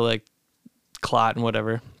blood to like clot and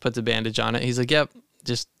whatever. Puts a bandage on it. He's like, yep,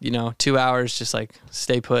 just, you know, 2 hours, just like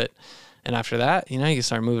stay put. And after that, you know, you can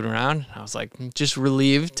start moving around. I was like, just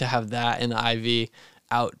relieved to have that in the IV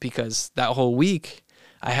out, because that whole week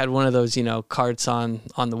I had one of those, you know, carts on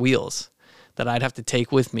the wheels that I'd have to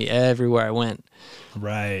take with me everywhere I went.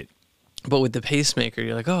 Right. But with the pacemaker,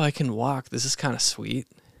 you're like, oh, I can walk. This is kind of sweet.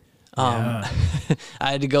 I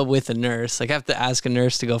had to go with a nurse. Like, I have to ask a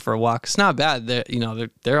nurse to go for a walk. It's not bad.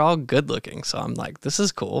 They're all good looking. So I'm like, this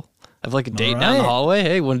is cool. I have like a date down the hallway.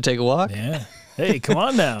 Hey, want to take a walk? Yeah. Hey, come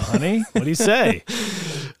on now, honey. What do you say?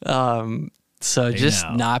 So just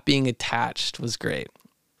not being attached was great.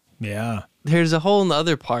 Yeah. There's a whole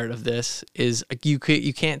other part of this is you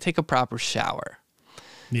can't take a proper shower.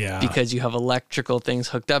 Yeah. Because you have electrical things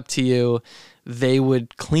hooked up to you. They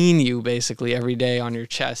would clean you basically every day on your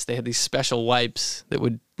chest. They had these special wipes that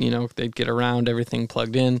would, you know, they'd get around everything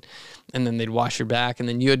plugged in, and then they'd wash your back. And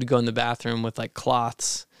then you had to go in the bathroom with like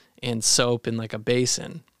cloths and soap in like a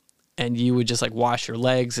basin. And you would just like wash your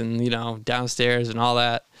legs and, you know, downstairs and all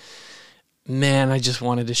that. Man, I just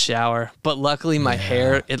wanted to shower. But luckily my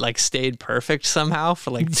hair, it like stayed perfect somehow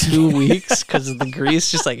for like 2 weeks because the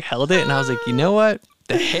grease just like held it. And I was like, you know what?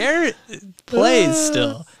 The hair plays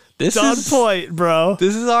still. This on is point, bro.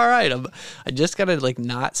 This is all right. I just gotta like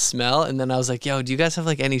not smell. And then I was like, yo, do you guys have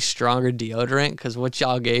like any stronger deodorant? Because what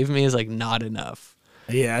y'all gave me is like not enough.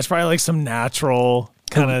 Yeah, it's probably like some natural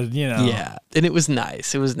kind of, you know. Yeah, and it was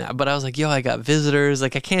nice. It was not. But I was like, yo, I got visitors.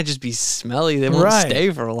 Like, I can't just be smelly. They won't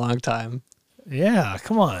stay for a long time. Yeah,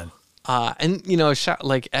 come on. And you know,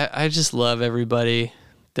 like I just love everybody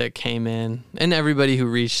that came in and everybody who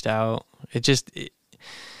reached out. It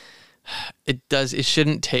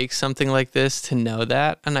shouldn't take something like this to know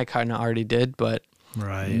that, and I kind of already did, but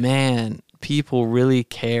man, people really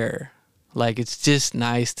care. Like, it's just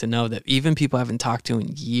nice to know that even people I haven't talked to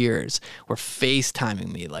in years were FaceTiming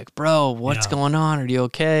me like, bro, what's going on? Are you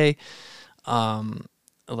okay?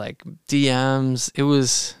 Like DMs. It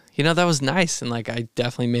was, you know, that was nice. And like, I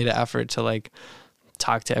definitely made an effort to like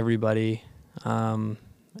talk to everybody.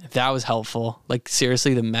 That was helpful. Like,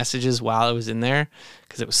 seriously, the messages while I was in there,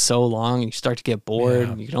 because it was so long and you start to get bored.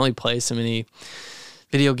 And you can only play so many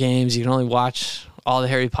video games. You can only watch all the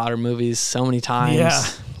Harry Potter movies so many times. Yeah.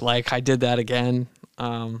 Like, I did that again.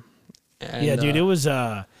 Yeah, dude,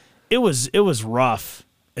 it was rough,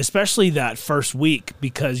 especially that first week,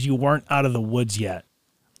 because you weren't out of the woods yet.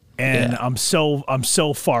 And I'm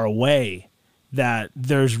so far away that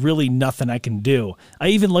there's really nothing I can do. I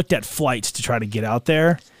even looked at flights to try to get out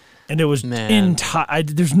there, and it was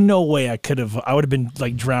there's no way I would have been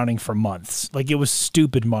like drowning for months. Like, it was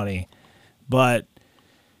stupid money. But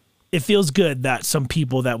it feels good that some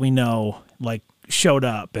people that we know like showed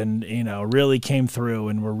up and, you know, really came through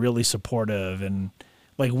and were really supportive. And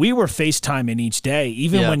like, we were FaceTiming each day,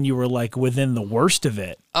 even when you were like within the worst of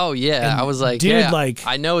it. Oh yeah. And I was like, dude, like,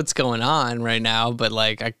 I know what's going on right now, but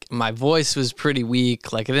like my voice was pretty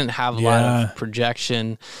weak. Like, I didn't have a lot of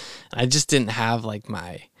projection. I just didn't have like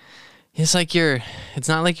it's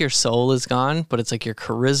not like your soul is gone, but it's like your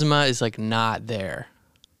charisma is like not there.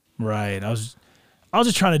 Right. I was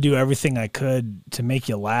just trying to do everything I could to make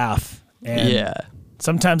you laugh. And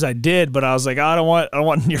sometimes I did, but I was like, I don't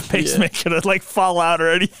want your pacemaker to like fall out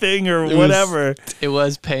or anything or whatever. It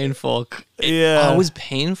was painful. It was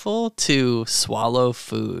painful to swallow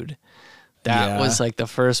food. That was like the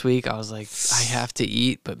first week. I was like, I have to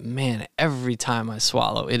eat, but man, every time I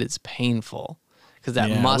swallow, it is painful because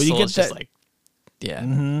that muscle is just like,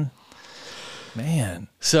 man.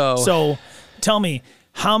 So tell me,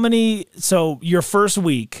 your first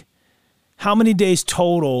week, how many days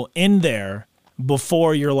total in there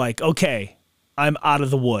before you're like, okay, I'm out of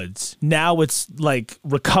the woods? Now it's like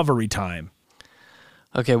recovery time.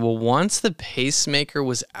 Okay, well, once the pacemaker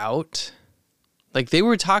was out, like, they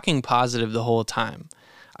were talking positive the whole time.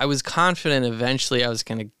 I was confident eventually I was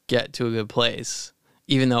going to get to a good place,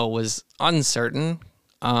 even though it was uncertain.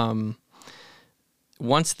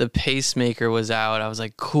 Once the pacemaker was out, I was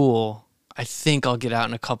like, cool, I think I'll get out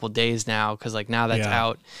in a couple days now, because like now that's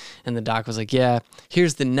out. And the doc was like, yeah,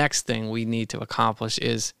 here's the next thing we need to accomplish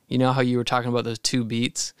is, you know how you were talking about those 2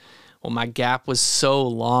 beats? Well, my gap was so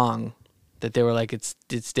long that they were like, it's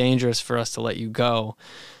dangerous for us to let you go.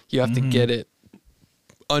 You have to get it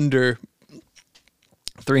under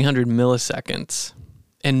 300 milliseconds.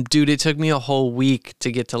 And dude, it took me a whole week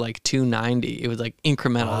to get to like 290. It was like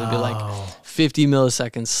incremental. Wow. It'd be like 50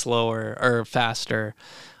 milliseconds slower or faster,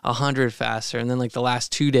 100 faster. And then like the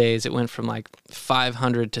last 2 days, it went from like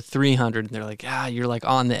 500 to 300. And they're like, you're like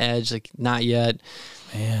on the edge, like not yet.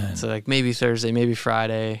 Man. So like maybe Thursday, maybe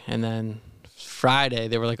Friday. And then Friday,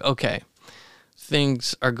 they were like, okay,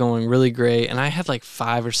 things are going really great. And I had like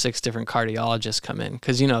 5 or 6 different cardiologists come in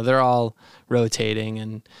because, you know, they're all rotating,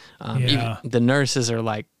 and even the nurses are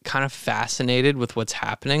like kind of fascinated with what's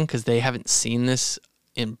happening because they haven't seen this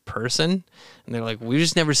in person. And they're like, we've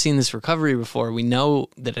just never seen this recovery before. We know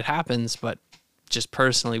that it happens, but just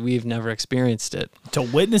personally, we've never experienced it. To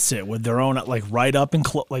witness it with their own, like right up and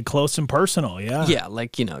like close and personal. Yeah. Yeah.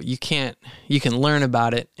 Like, you know, you can learn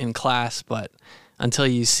about it in class, but until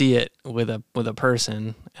you see it with a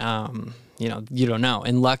person, you know, you don't know.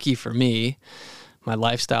 And lucky for me, my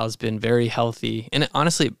lifestyle has been very healthy. And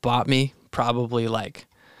honestly, it bought me probably like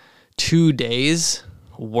 2 days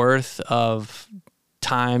worth of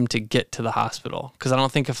time to get to the hospital. Because I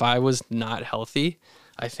don't think if I was not healthy,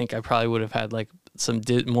 I think I probably would have had like some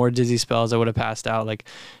more dizzy spells. I would have passed out. Like,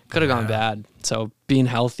 could have gone bad. So being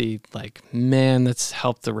healthy, like, man, that's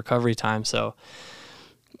helped the recovery time. So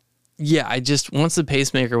yeah, once the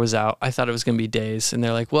pacemaker was out, I thought it was going to be days. And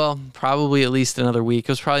they're like, well, probably at least another week.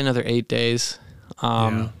 It was probably another 8 days.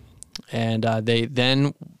 And they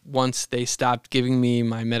then, once they stopped giving me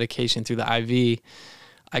my medication through the IV,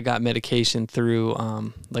 I got medication through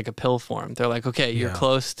like a pill form. They're like, okay, you're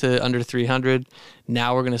close to under 300.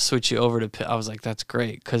 Now we're going to switch you over to pill. I was like, that's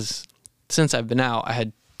great. Because since I've been out, I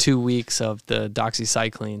had 2 weeks of the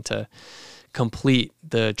doxycycline to complete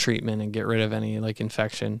the treatment and get rid of any like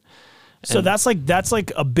infection. So that's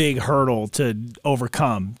like a big hurdle to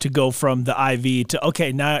overcome, to go from the IV to,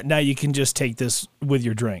 okay, now you can just take this with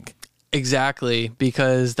your drink. Exactly,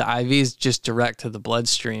 because the IV is just direct to the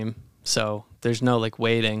bloodstream. So there's no like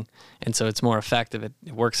waiting. And so it's more effective. It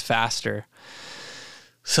works faster.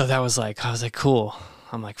 So that was like, I was like, cool.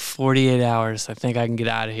 I'm like 48 hours. I think I can get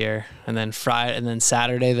out of here. And then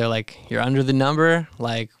Saturday, they're like, you're under the number.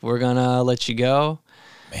 Like, we're going to let you go.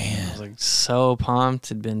 Man. I was like so pumped.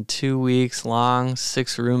 It'd been 2 weeks long,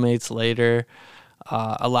 6 roommates later,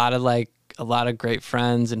 a lot of great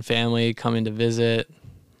friends and family coming to visit.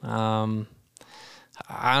 Honestly,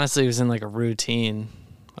 it was in like a routine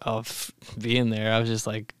of being there. I was just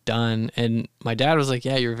like done. And my dad was like,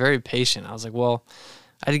 yeah, you're very patient. I was like, well,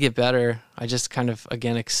 I had to get better. I just kind of,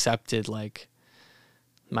 again, accepted like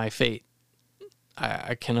my fate.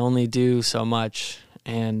 I can only do so much.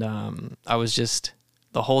 And I was just,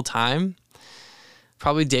 the whole time,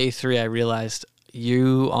 probably day 3, I realized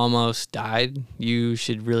you almost died. You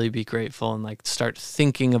should really be grateful and like start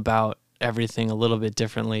thinking about everything a little bit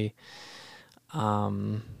differently.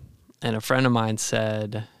 And a friend of mine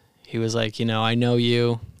said, he was like, you know, I know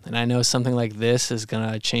you, and I know something like this is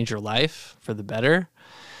going to change your life for the better,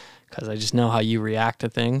 because I just know how you react to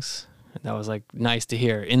things. And that was like nice to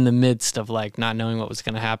hear in the midst of like not knowing what was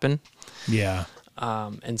going to happen. Yeah.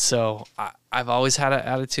 And so I've always had an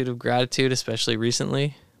attitude of gratitude, especially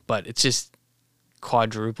recently, but it's just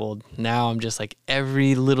quadrupled. Now I'm just like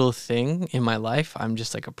every little thing in my life, I'm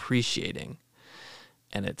just like appreciating.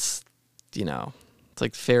 And it's, you know, it's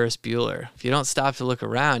like Ferris Bueller. If you don't stop to look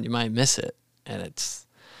around, you might miss it. And it's,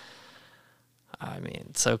 I mean,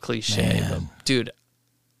 it's so cliche, but dude,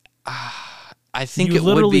 I think it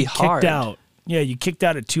would be hard. Out. Yeah, you kicked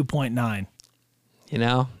out at 2.9. You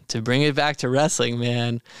know, to bring it back to wrestling,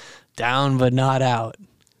 man, down but not out.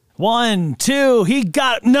 1, 2, he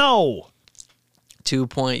got no. 2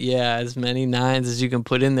 point, yeah, as many 9s as you can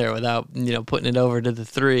put in there without, you know, putting it over to the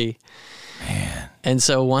 3. Man. And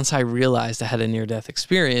so once I realized I had a near-death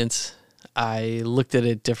experience, I looked at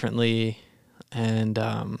it differently and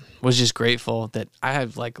was just grateful that I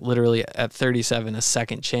have like literally at 37 a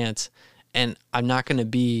second chance, and I'm not going to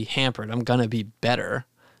be hampered. I'm going to be better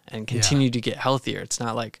and continue to get healthier. It's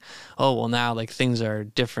not like, oh, well, now like things are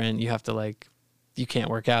different. You have to like, you can't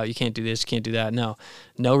work out. You can't do this. You can't do that.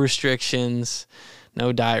 No restrictions,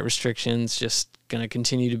 no diet restrictions, just going to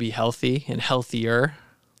continue to be healthy and healthier,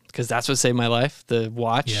 because that's what saved my life, the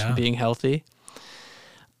watch, being healthy.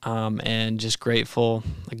 And just grateful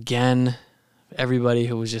again, everybody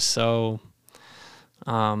who was just so,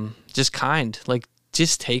 just kind, like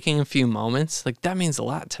just taking a few moments, like that means a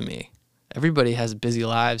lot to me. Everybody has busy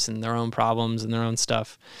lives and their own problems and their own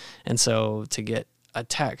stuff. And so to get a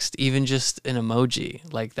text, even just an emoji,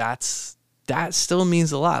 like that still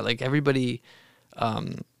means a lot. Like everybody,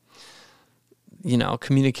 you know,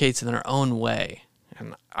 communicates in their own way.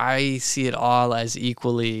 And I see it all as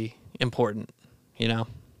equally important, you know?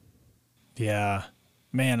 Yeah.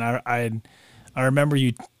 Man, I remember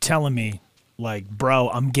you telling me, like, bro,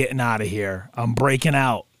 I'm getting out of here. I'm breaking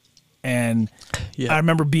out. And I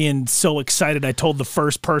remember being so excited. I told the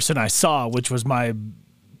first person I saw, which was my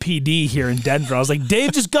PD here in Denver. I was like,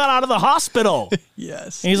 Dave just got out of the hospital.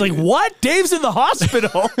 Yes. And he's like, what? Dave's in the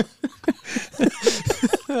hospital.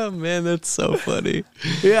 Oh, man, that's so funny.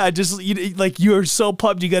 Yeah, like, you're so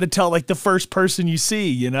pumped. You got to tell, like, the first person you see,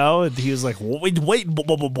 you know? And he was like, wait,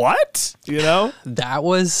 what? You know? That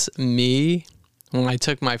was me when I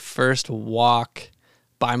took my first walk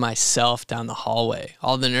by myself down the hallway.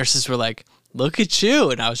 All the nurses were like, look at you.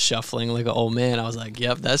 And I was shuffling like an old man. I was like,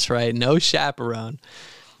 yep, that's right. No chaperone.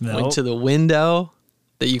 No. Went to the window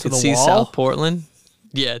that you could see wall? South Portland.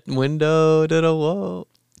 Yeah, window to the wall.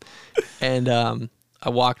 And I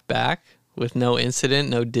walked back with no incident,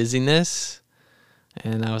 no dizziness.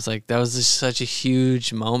 And I was like, that was just such a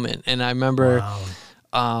huge moment. And I remember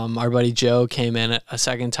our buddy Joe came in a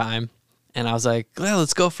second time. And I was like, well,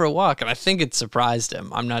 let's go for a walk. And I think it surprised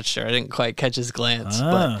him. I'm not sure. I didn't quite catch his glance.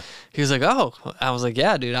 But he was like, oh. I was like,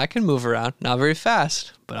 yeah, dude, I can move around. Not very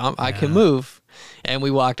fast, but I can move. And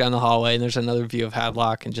we walked down the hallway, and there's another view of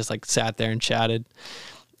Hadlock, and just like sat there and chatted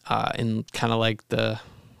in kind of like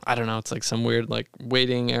I don't know, it's like some weird like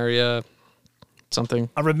waiting area, something.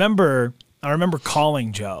 I remember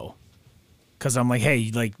calling Joe. Because I'm like,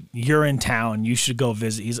 hey, like, you're in town. You should go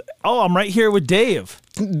visit. He's like, oh, I'm right here with Dave.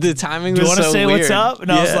 The timing was so weird. Do you want to say what's up?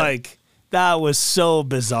 And I was like, that was so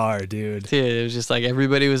bizarre, dude. Dude, it was just like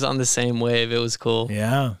everybody was on the same wave. It was cool.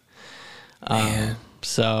 Yeah.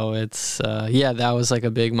 So it's, that was like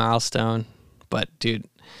a big milestone. But, dude,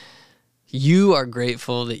 you are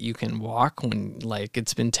grateful that you can walk when, like,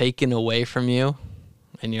 it's been taken away from you.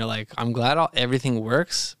 And you're like, I'm glad everything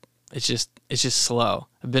works. It's just slow.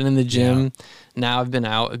 I've been in the gym. Yeah. Now I've been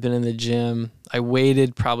out. I've been in the gym. I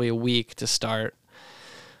waited probably a week to start.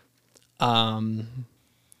 So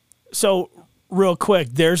real quick,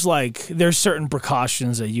 there's certain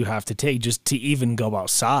precautions that you have to take just to even go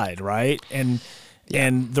outside, right? And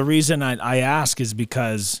the reason I ask is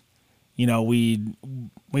because, you know, we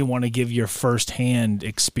want to give your firsthand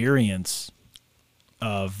experience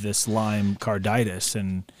of this Lyme carditis,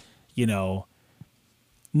 and, you know,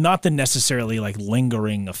 not the necessarily like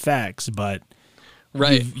lingering effects, but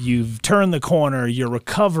right. You've turned the corner, you're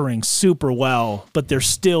recovering super well, but there's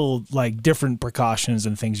still like different precautions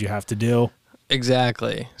and things you have to do.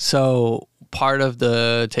 Exactly. So part of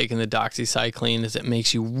taking the doxycycline is it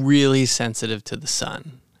makes you really sensitive to the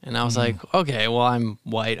sun. And I was like, okay, well, I'm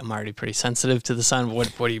white. I'm already pretty sensitive to the sun.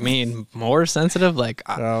 What do you mean more sensitive? Like,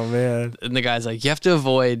 oh man. And the guy's like, you have to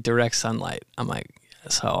avoid direct sunlight. I'm like,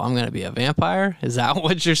 so I'm going to be a vampire? Is that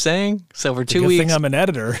what you're saying? So for 2 weeks. Good thing I'm an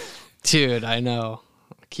editor. Dude, I know.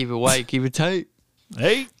 Keep it white, keep it tight.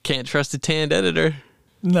 Hey. Can't trust a tanned editor.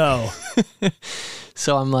 No.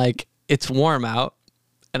 So I'm like, it's warm out.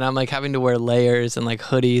 And I'm like having to wear layers and like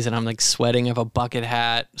hoodies, and I'm like sweating. I have a bucket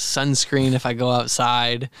hat, sunscreen if I go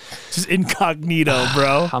outside. Just incognito,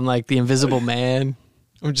 bro. I'm like the invisible man.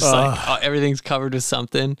 I'm just like, everything's covered with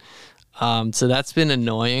something. So that's been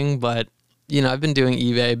annoying, but you know, I've been doing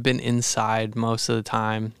eBay, I've been inside most of the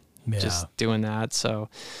time, just doing that. So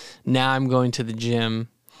now I'm going to the gym,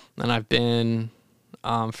 and I've been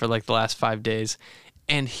for like the last 5 days.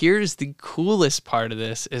 And here's the coolest part of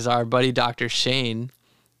this is our buddy Dr. Shane.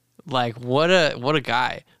 Like, what a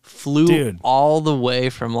guy. Flew all the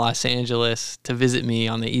way from Los Angeles to visit me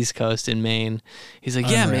on the East Coast in Maine. He's like,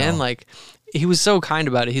 yeah, man, like, he was so kind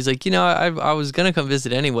about it. He's like, you know, I was going to come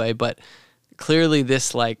visit anyway, but clearly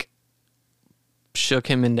this, like, shook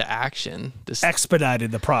him into action. This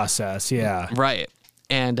expedited the process, yeah. Right.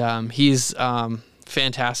 And he's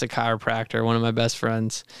fantastic chiropractor, one of my best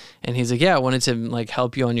friends. And he's like, yeah, I wanted to, like,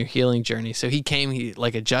 help you on your healing journey. So he came, he,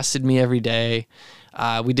 like, adjusted me every day.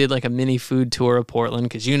 We did like a mini food tour of Portland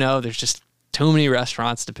because, you know, there's just too many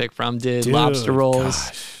restaurants to pick from. Did lobster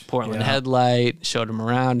rolls, Portland Headlight, showed him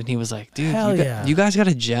around, and he was like, dude, you guys got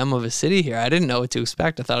a gem of a city here. I didn't know what to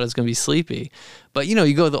expect. I thought it was going to be sleepy. But, you know,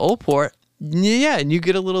 you go to the Old Port, and you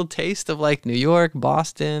get a little taste of like New York,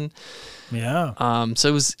 Boston. Yeah.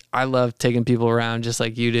 So I love taking people around just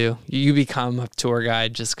like you do. You become a tour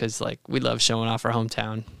guide just because, like, we love showing off our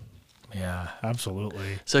hometown. Yeah,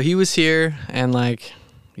 absolutely. So he was here, and like,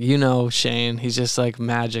 you know, Shane, he's just like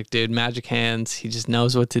magic, dude, magic hands. He just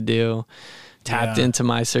knows what to do. Tapped into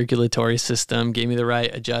my circulatory system, gave me the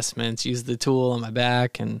right adjustments, used the tool on my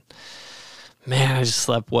back, and man, I just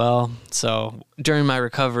slept well. So during my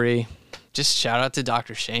recovery, just shout out to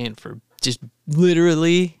Dr. Shane for just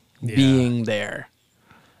literally being there.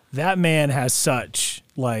 that man has such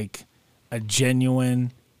like a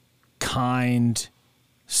genuine, kind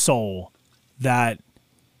soul that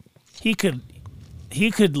he could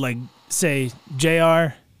like say,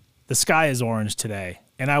 JR, the sky is orange today,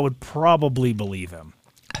 and I would probably believe him.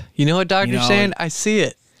 You know what, Dr. Shane? I see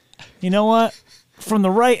it. You know what? From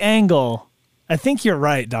the right angle, I think you're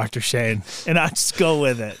right, Dr. Shane, and I just go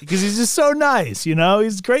with it because he's just so nice. You know,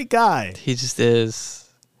 he's a great guy. He just is.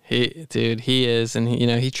 He is, and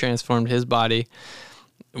he transformed his body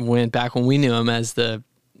when we knew him as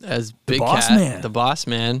Big boss Cat, man. the boss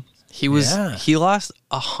man. He lost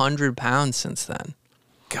 100 pounds since then.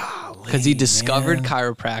 Golly, because he discovered man.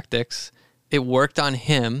 chiropractics. It worked on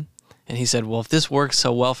him, and he said, well, if this works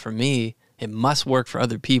so well for me, it must work for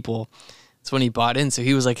other people. That's when he bought in. So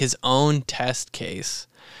he was like his own test case.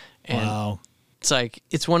 And wow. it's like,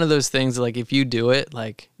 it's one of those things like if you do it,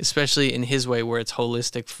 like especially in his way where it's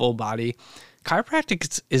holistic, full body,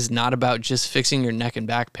 chiropractic is not about just fixing your neck and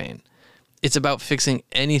back pain. It's about fixing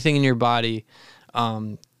anything in your body.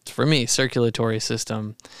 For me, circulatory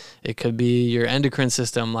system. It could be your endocrine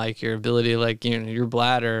system, like your ability, like your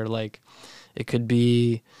bladder. Like it could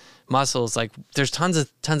be muscles. Like there's tons of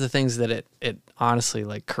things that it honestly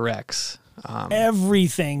like corrects.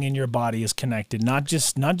 Everything in your body is connected, not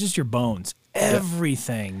just your bones.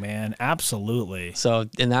 Everything, man, absolutely. So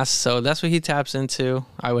that's what he taps into.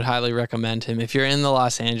 I would highly recommend him. If you're in the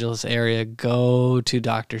Los Angeles area, go to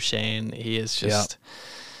Dr. Shane. He is just. Yep.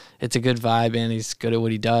 It's a good vibe, and he's good at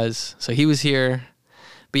what he does. So he was here.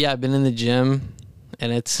 But yeah, I've been in the gym,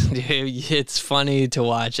 and it's funny to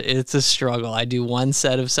watch. It's a struggle. I do one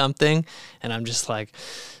set of something, and I'm just like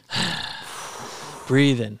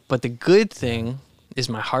breathing. But the good thing is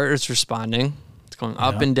my heart is responding. It's going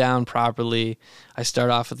up and down properly. I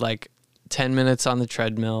start off with like 10 minutes on the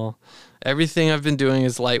treadmill. Everything I've been doing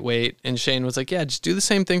is lightweight. And Shane was like, yeah, just do the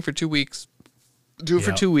same thing for 2 weeks. Do it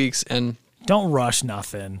for 2 weeks, and don't rush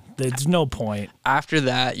nothing. There's no point. After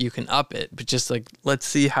that, you can up it, but just like, let's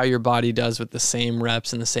see how your body does with the same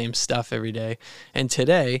reps and the same stuff every day. And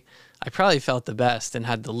today, I probably felt the best and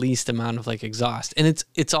had the least amount of like exhaust. And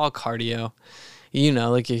it's all cardio.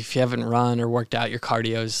 Like if you haven't run or worked out, your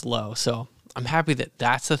cardio is low. So I'm happy that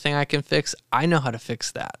that's the thing I can fix. I know how to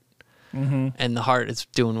fix that. Mm-hmm. And the heart is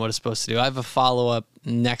doing what it's supposed to do. I have a follow-up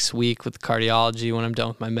next week with cardiology when I'm done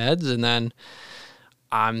with my meds, and then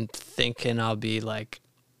I'm thinking I'll be like,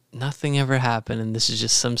 nothing ever happened, and this is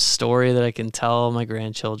just some story that I can tell my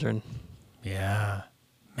grandchildren. Yeah,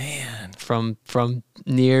 man. From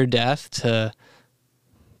near death to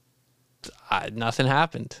nothing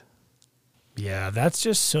happened. Yeah, that's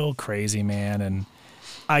just so crazy, man. And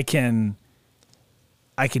I can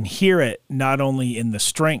hear it not only in the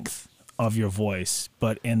strength of your voice,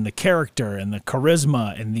 but in the character and the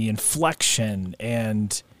charisma and the inflection,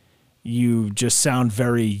 and you just sound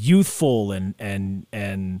very youthful and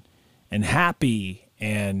happy.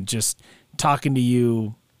 And just talking to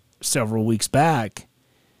you several weeks back,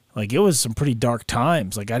 like it was some pretty dark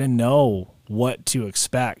times. Like I didn't know what to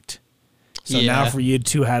expect. So now for you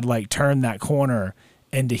to had like turned that corner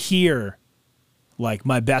and to hear like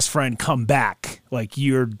my best friend come back, like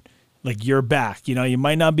you're back. You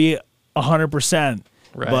might not be 100%.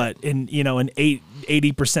 Right. But in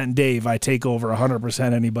 80% Dave, I take over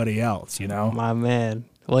 100% anybody else, My man.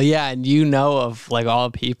 Well, yeah, and of like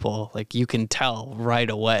all people, like you can tell right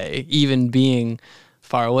away, even being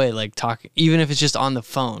far away, like talking, even if it's just on the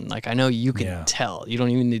phone, like I know you can tell. You don't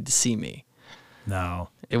even need to see me. No.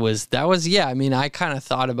 I kind of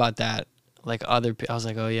thought about that. Like I was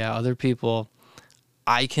like, oh yeah, other people,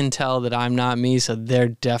 I can tell that I'm not me, so they're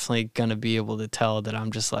definitely going to be able to tell that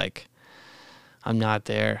I'm just like, I'm not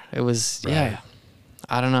there. It was, I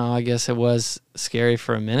don't know. I guess it was scary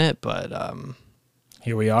for a minute, but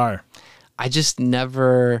here we are. I just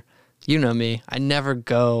never, me, I never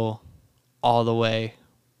go all the way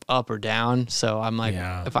up or down. So I'm like,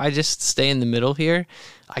 if I just stay in the middle here,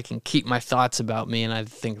 I can keep my thoughts about me. And I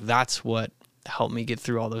think that's what helped me get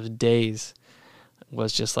through all those days,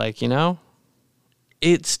 was just like,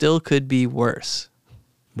 it still could be worse.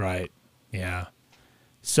 Right. Yeah.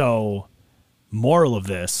 So moral of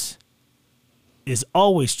this is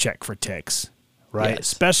always check for ticks, right? Yes.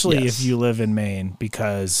 Especially if you live in Maine,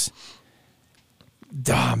 because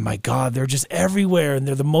oh my God, they're just everywhere, and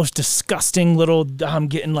they're the most disgusting little. I'm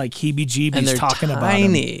getting like heebie-jeebies talking about them.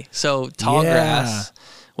 Tiny. So tall grass.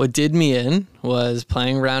 What did me in was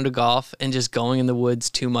playing a round of golf and just going in the woods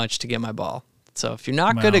too much to get my ball. So if you're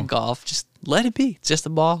not good at golf, just let it be. It's just a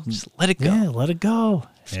ball. Just let it go. Yeah, let it go.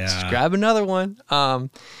 Yeah. Just grab another one.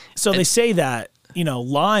 So they say that,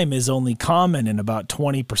 Lyme is only common in about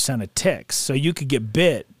 20% of ticks. So you could get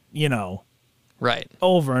bit Right.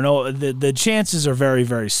 over and over, the chances are very,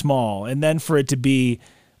 very small. And then for it to be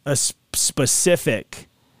a specific,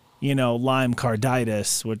 Lyme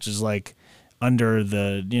carditis, which is like under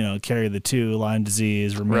the, carry the 2, Lyme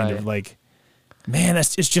disease, remainder, Right. like, man,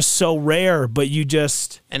 it's just so rare, but you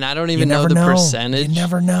just... And I don't even know the percentage. You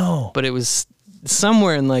never know. But it was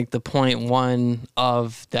somewhere in like the 0.1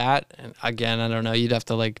 of that. And again, I don't know. You'd have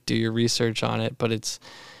to like do your research on it, but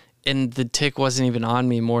and the tick wasn't even on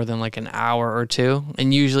me more than like an hour or 2.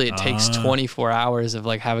 And usually it takes 24 hours of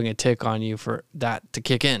like having a tick on you for that to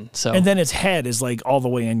kick in. So, and then its head is like all the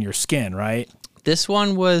way in your skin, right? This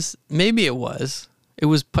one was, maybe it was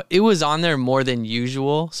on there more than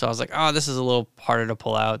usual. So I was like, oh, this is a little harder to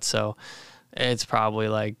pull out. So it's probably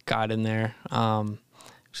like got in there.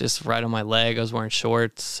 Just right on my leg. I was wearing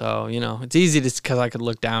shorts. So, it's easy just because I could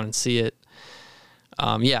look down and see it.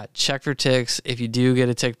 Yeah, check for ticks. If you do get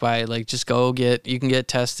a tick bite, like just you can get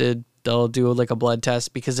tested. They'll do like a blood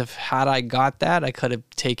test, because had I got that, I could have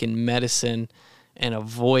taken medicine and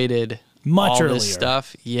avoided Much all earlier. this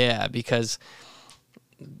stuff. Yeah, because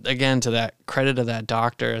again, to that credit of that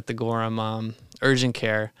doctor at the Gorham urgent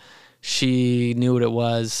care, she knew what it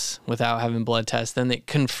was without having blood tests. Then they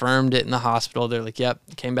confirmed it in the hospital. They're like, yep,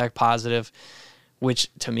 came back positive, which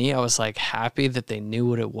to me, I was like happy that they knew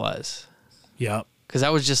what it was. Yep. Because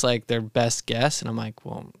that was just like their best guess. And I'm like,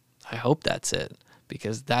 well, I hope that's it,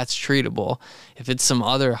 because that's treatable. If it's some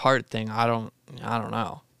other heart thing, I don't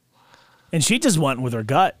know. And she just went with her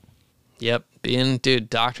gut. Yep.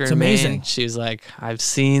 Doctor It's in amazing. Maine. She was like, I've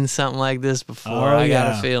seen something like this before. Oh, I got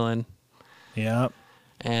yeah. a feeling. Yep.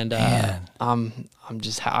 And Man. I'm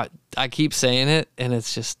just I keep saying it, and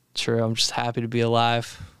it's just true. I'm just happy to be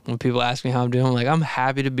alive. When people ask me how I'm doing, I'm like, I'm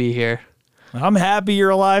happy to be here. I'm happy you're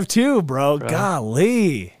alive too, bro.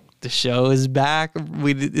 Golly. The show is back.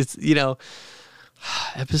 It's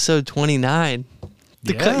episode 29.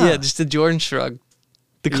 Just the Jordan shrug.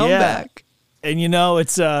 The comeback. And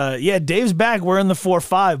it's Dave's back. We're in the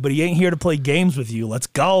 4-5, but he ain't here to play games with you. Let's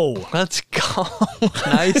go. Let's go.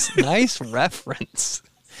 nice reference.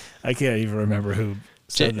 I can't even remember who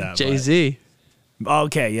said that. Jay-Z.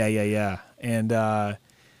 Okay, yeah. And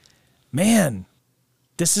man,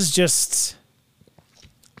 this is just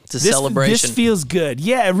It's a celebration. This feels good.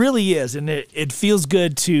 Yeah, it really is. And it feels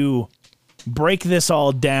good to break this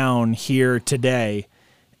all down here today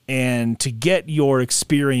and to get your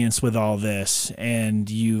experience with all this. And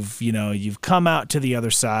you've come out to the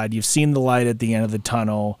other side. You've seen the light at the end of the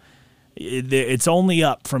tunnel. It's only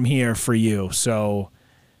up from here for you. So,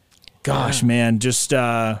 gosh, man, just...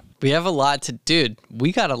 we have a lot to... Dude,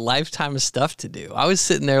 we got a lifetime of stuff to do. I was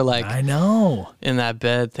sitting there like... I know. In that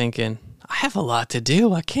bed thinking, I have a lot to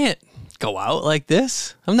do. I can't go out like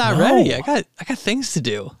this. I'm not No. ready. I got things to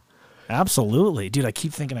do. Absolutely. Dude, I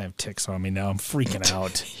keep thinking I have ticks on me now. I'm freaking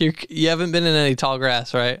out. You haven't been in any tall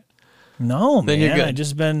grass, right? No, Then man. you're good. I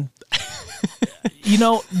just been...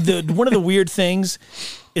 one of the weird things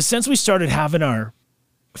is since we started having our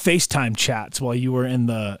FaceTime chats while you were in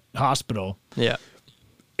the hospital, Yeah.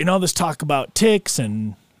 all this talk about ticks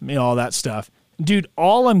and all that stuff, dude,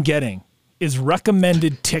 all I'm getting is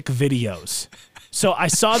recommended tick videos. So I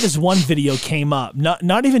saw this one video came up,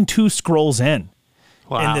 not even 2 scrolls in.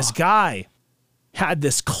 Wow. And this guy had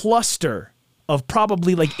this cluster of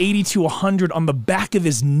probably like 80 to 100 on the back of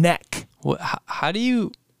his neck. How do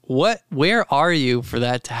you... Where are you for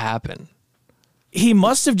that to happen? He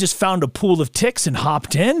must have just found a pool of ticks and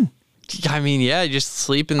hopped in. I mean, yeah, just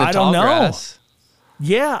sleep in the I tall don't know. grass.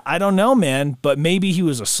 Yeah, I don't know, man. But maybe he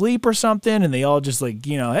was asleep or something, and they all just like,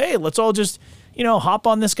 hey, let's all just, hop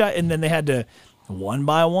on this guy. And then they had to, one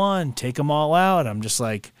by one, take them all out. I'm just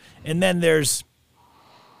like, and then there's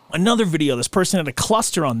another video. This person had a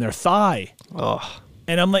cluster on their thigh. Oh.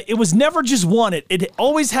 And I'm like, it was never just one. It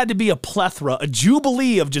always had to be a plethora, a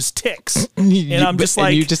jubilee of just ticks. And I'm just like...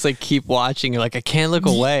 And you just like keep watching. You're like, I can't look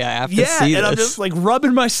away. I have to see this. Yeah, and I'm just like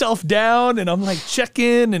rubbing myself down, and I'm like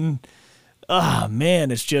checking, and... Oh,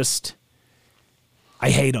 man, it's just... I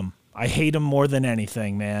hate them. I hate them more than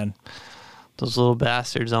anything, man. Those little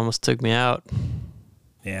bastards almost took me out.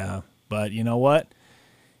 Yeah, but you know what?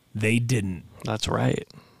 They didn't. That's right.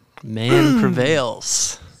 Man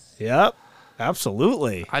prevails. Yep,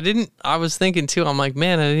 absolutely. I was thinking too, I'm like,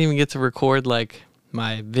 man, I didn't even get to record like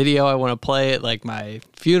my video. I want to play at like my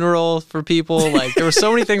funeral for people. Like there were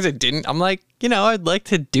so many things I didn't. I'm like, I'd like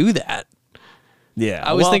to do that. Yeah.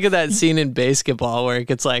 I was thinking of that scene in Basketball where it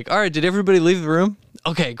gets like, all right, did everybody leave the room?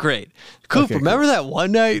 Okay, great. Coop, Okay, remember that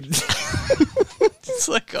one night? It's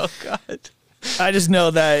like, oh God. I just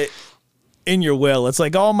know that in your will, it's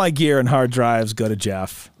like all my gear and hard drives go to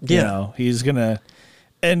Jeff. Yeah. He's going to...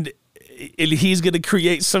 and he's going to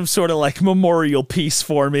create some sort of like memorial piece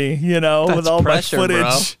for me, That's with all pressure, my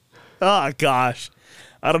footage. Bro. Oh gosh.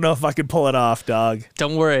 I don't know if I can pull it off, dog.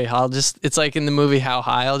 Don't worry. It's like in the movie How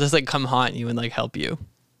High. I'll just like come haunt you and like help you.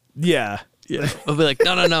 Yeah. I'll be like,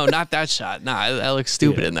 no, not that shot. Nah, that looks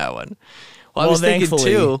stupid in that one. Well, I was thinking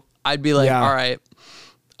too, I'd be like, all right,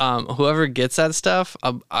 whoever gets that stuff,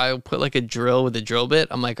 I'll put like a drill with a drill bit.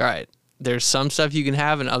 I'm like, all right, there's some stuff you can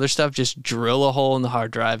have and other stuff, just drill a hole in the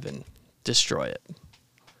hard drive and destroy it.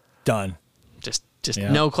 Done. Just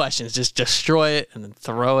no questions. Just destroy it and then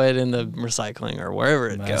throw it in the recycling or wherever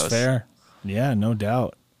it goes. That's fair. Yeah, no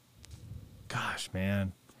doubt. Gosh,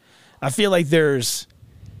 man. I feel like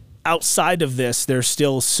outside of this, there's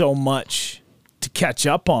still so much to catch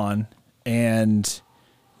up on. And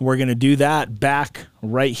we're going to do that back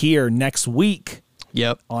right here next week.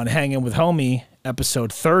 Yep. On Hangin' with Homie,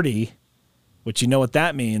 episode 30, which you know what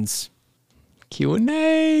that means.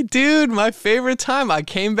 Q&A, dude, my favorite time. I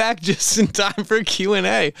came back just in time for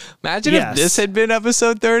Q&A. Imagine if this had been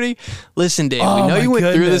episode 30. Listen, Dave, we know you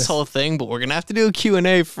went through this whole thing, but we're going to have to do a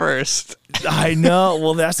Q&A first. I know.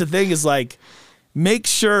 Well, that's the thing is like, make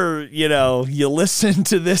sure, you listen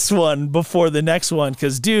to this one before the next one.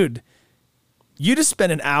 Because, dude, you just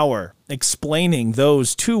spent an hour explaining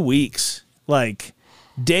those 2 weeks, like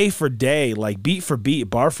day for day, like beat for beat,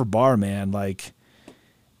 bar for bar, man. Like,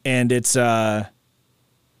 and it's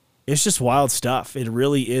just wild stuff. It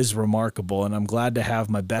really is remarkable, and I'm glad to have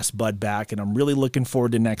my best bud back, and I'm really looking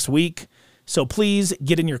forward to next week. So please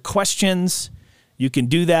get in your questions. You can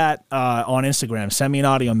do that on Instagram. Send me an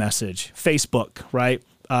audio message. Facebook, right?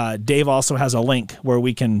 Dave also has a link where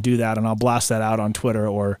we can do that, and I'll blast that out on Twitter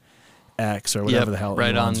or X or whatever the hell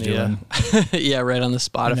right on the doing. right on the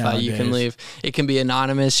Spotify. Nowadays. You can leave. It can be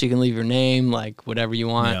anonymous. You can leave your name, like whatever you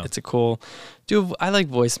want. Yeah. It's a cool. Dude, I like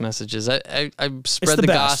voice messages. I spread the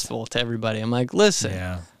gospel to everybody. I'm like,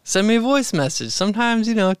 listen, send me a voice message. Sometimes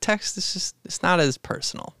text is it's not as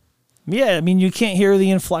personal. Yeah, I mean, you can't hear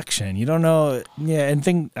the inflection. You don't know. Yeah,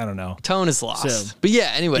 and I don't know. Tone is lost. But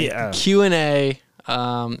yeah, anyway, Q&A.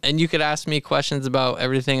 And you could ask me questions about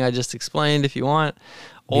everything I just explained if you want.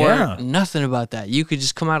 Or nothing about that. You could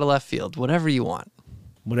just come out of left field. Whatever you want.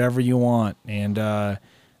 Whatever you want. And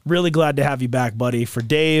really glad to have you back, buddy. For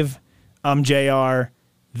Dave, I'm JR.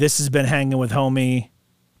 This has been Hanging with Homie.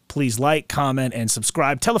 Please like, comment, and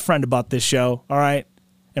subscribe. Tell a friend about this show, all right?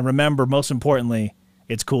 And remember, most importantly,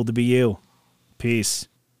 it's cool to be you. Peace.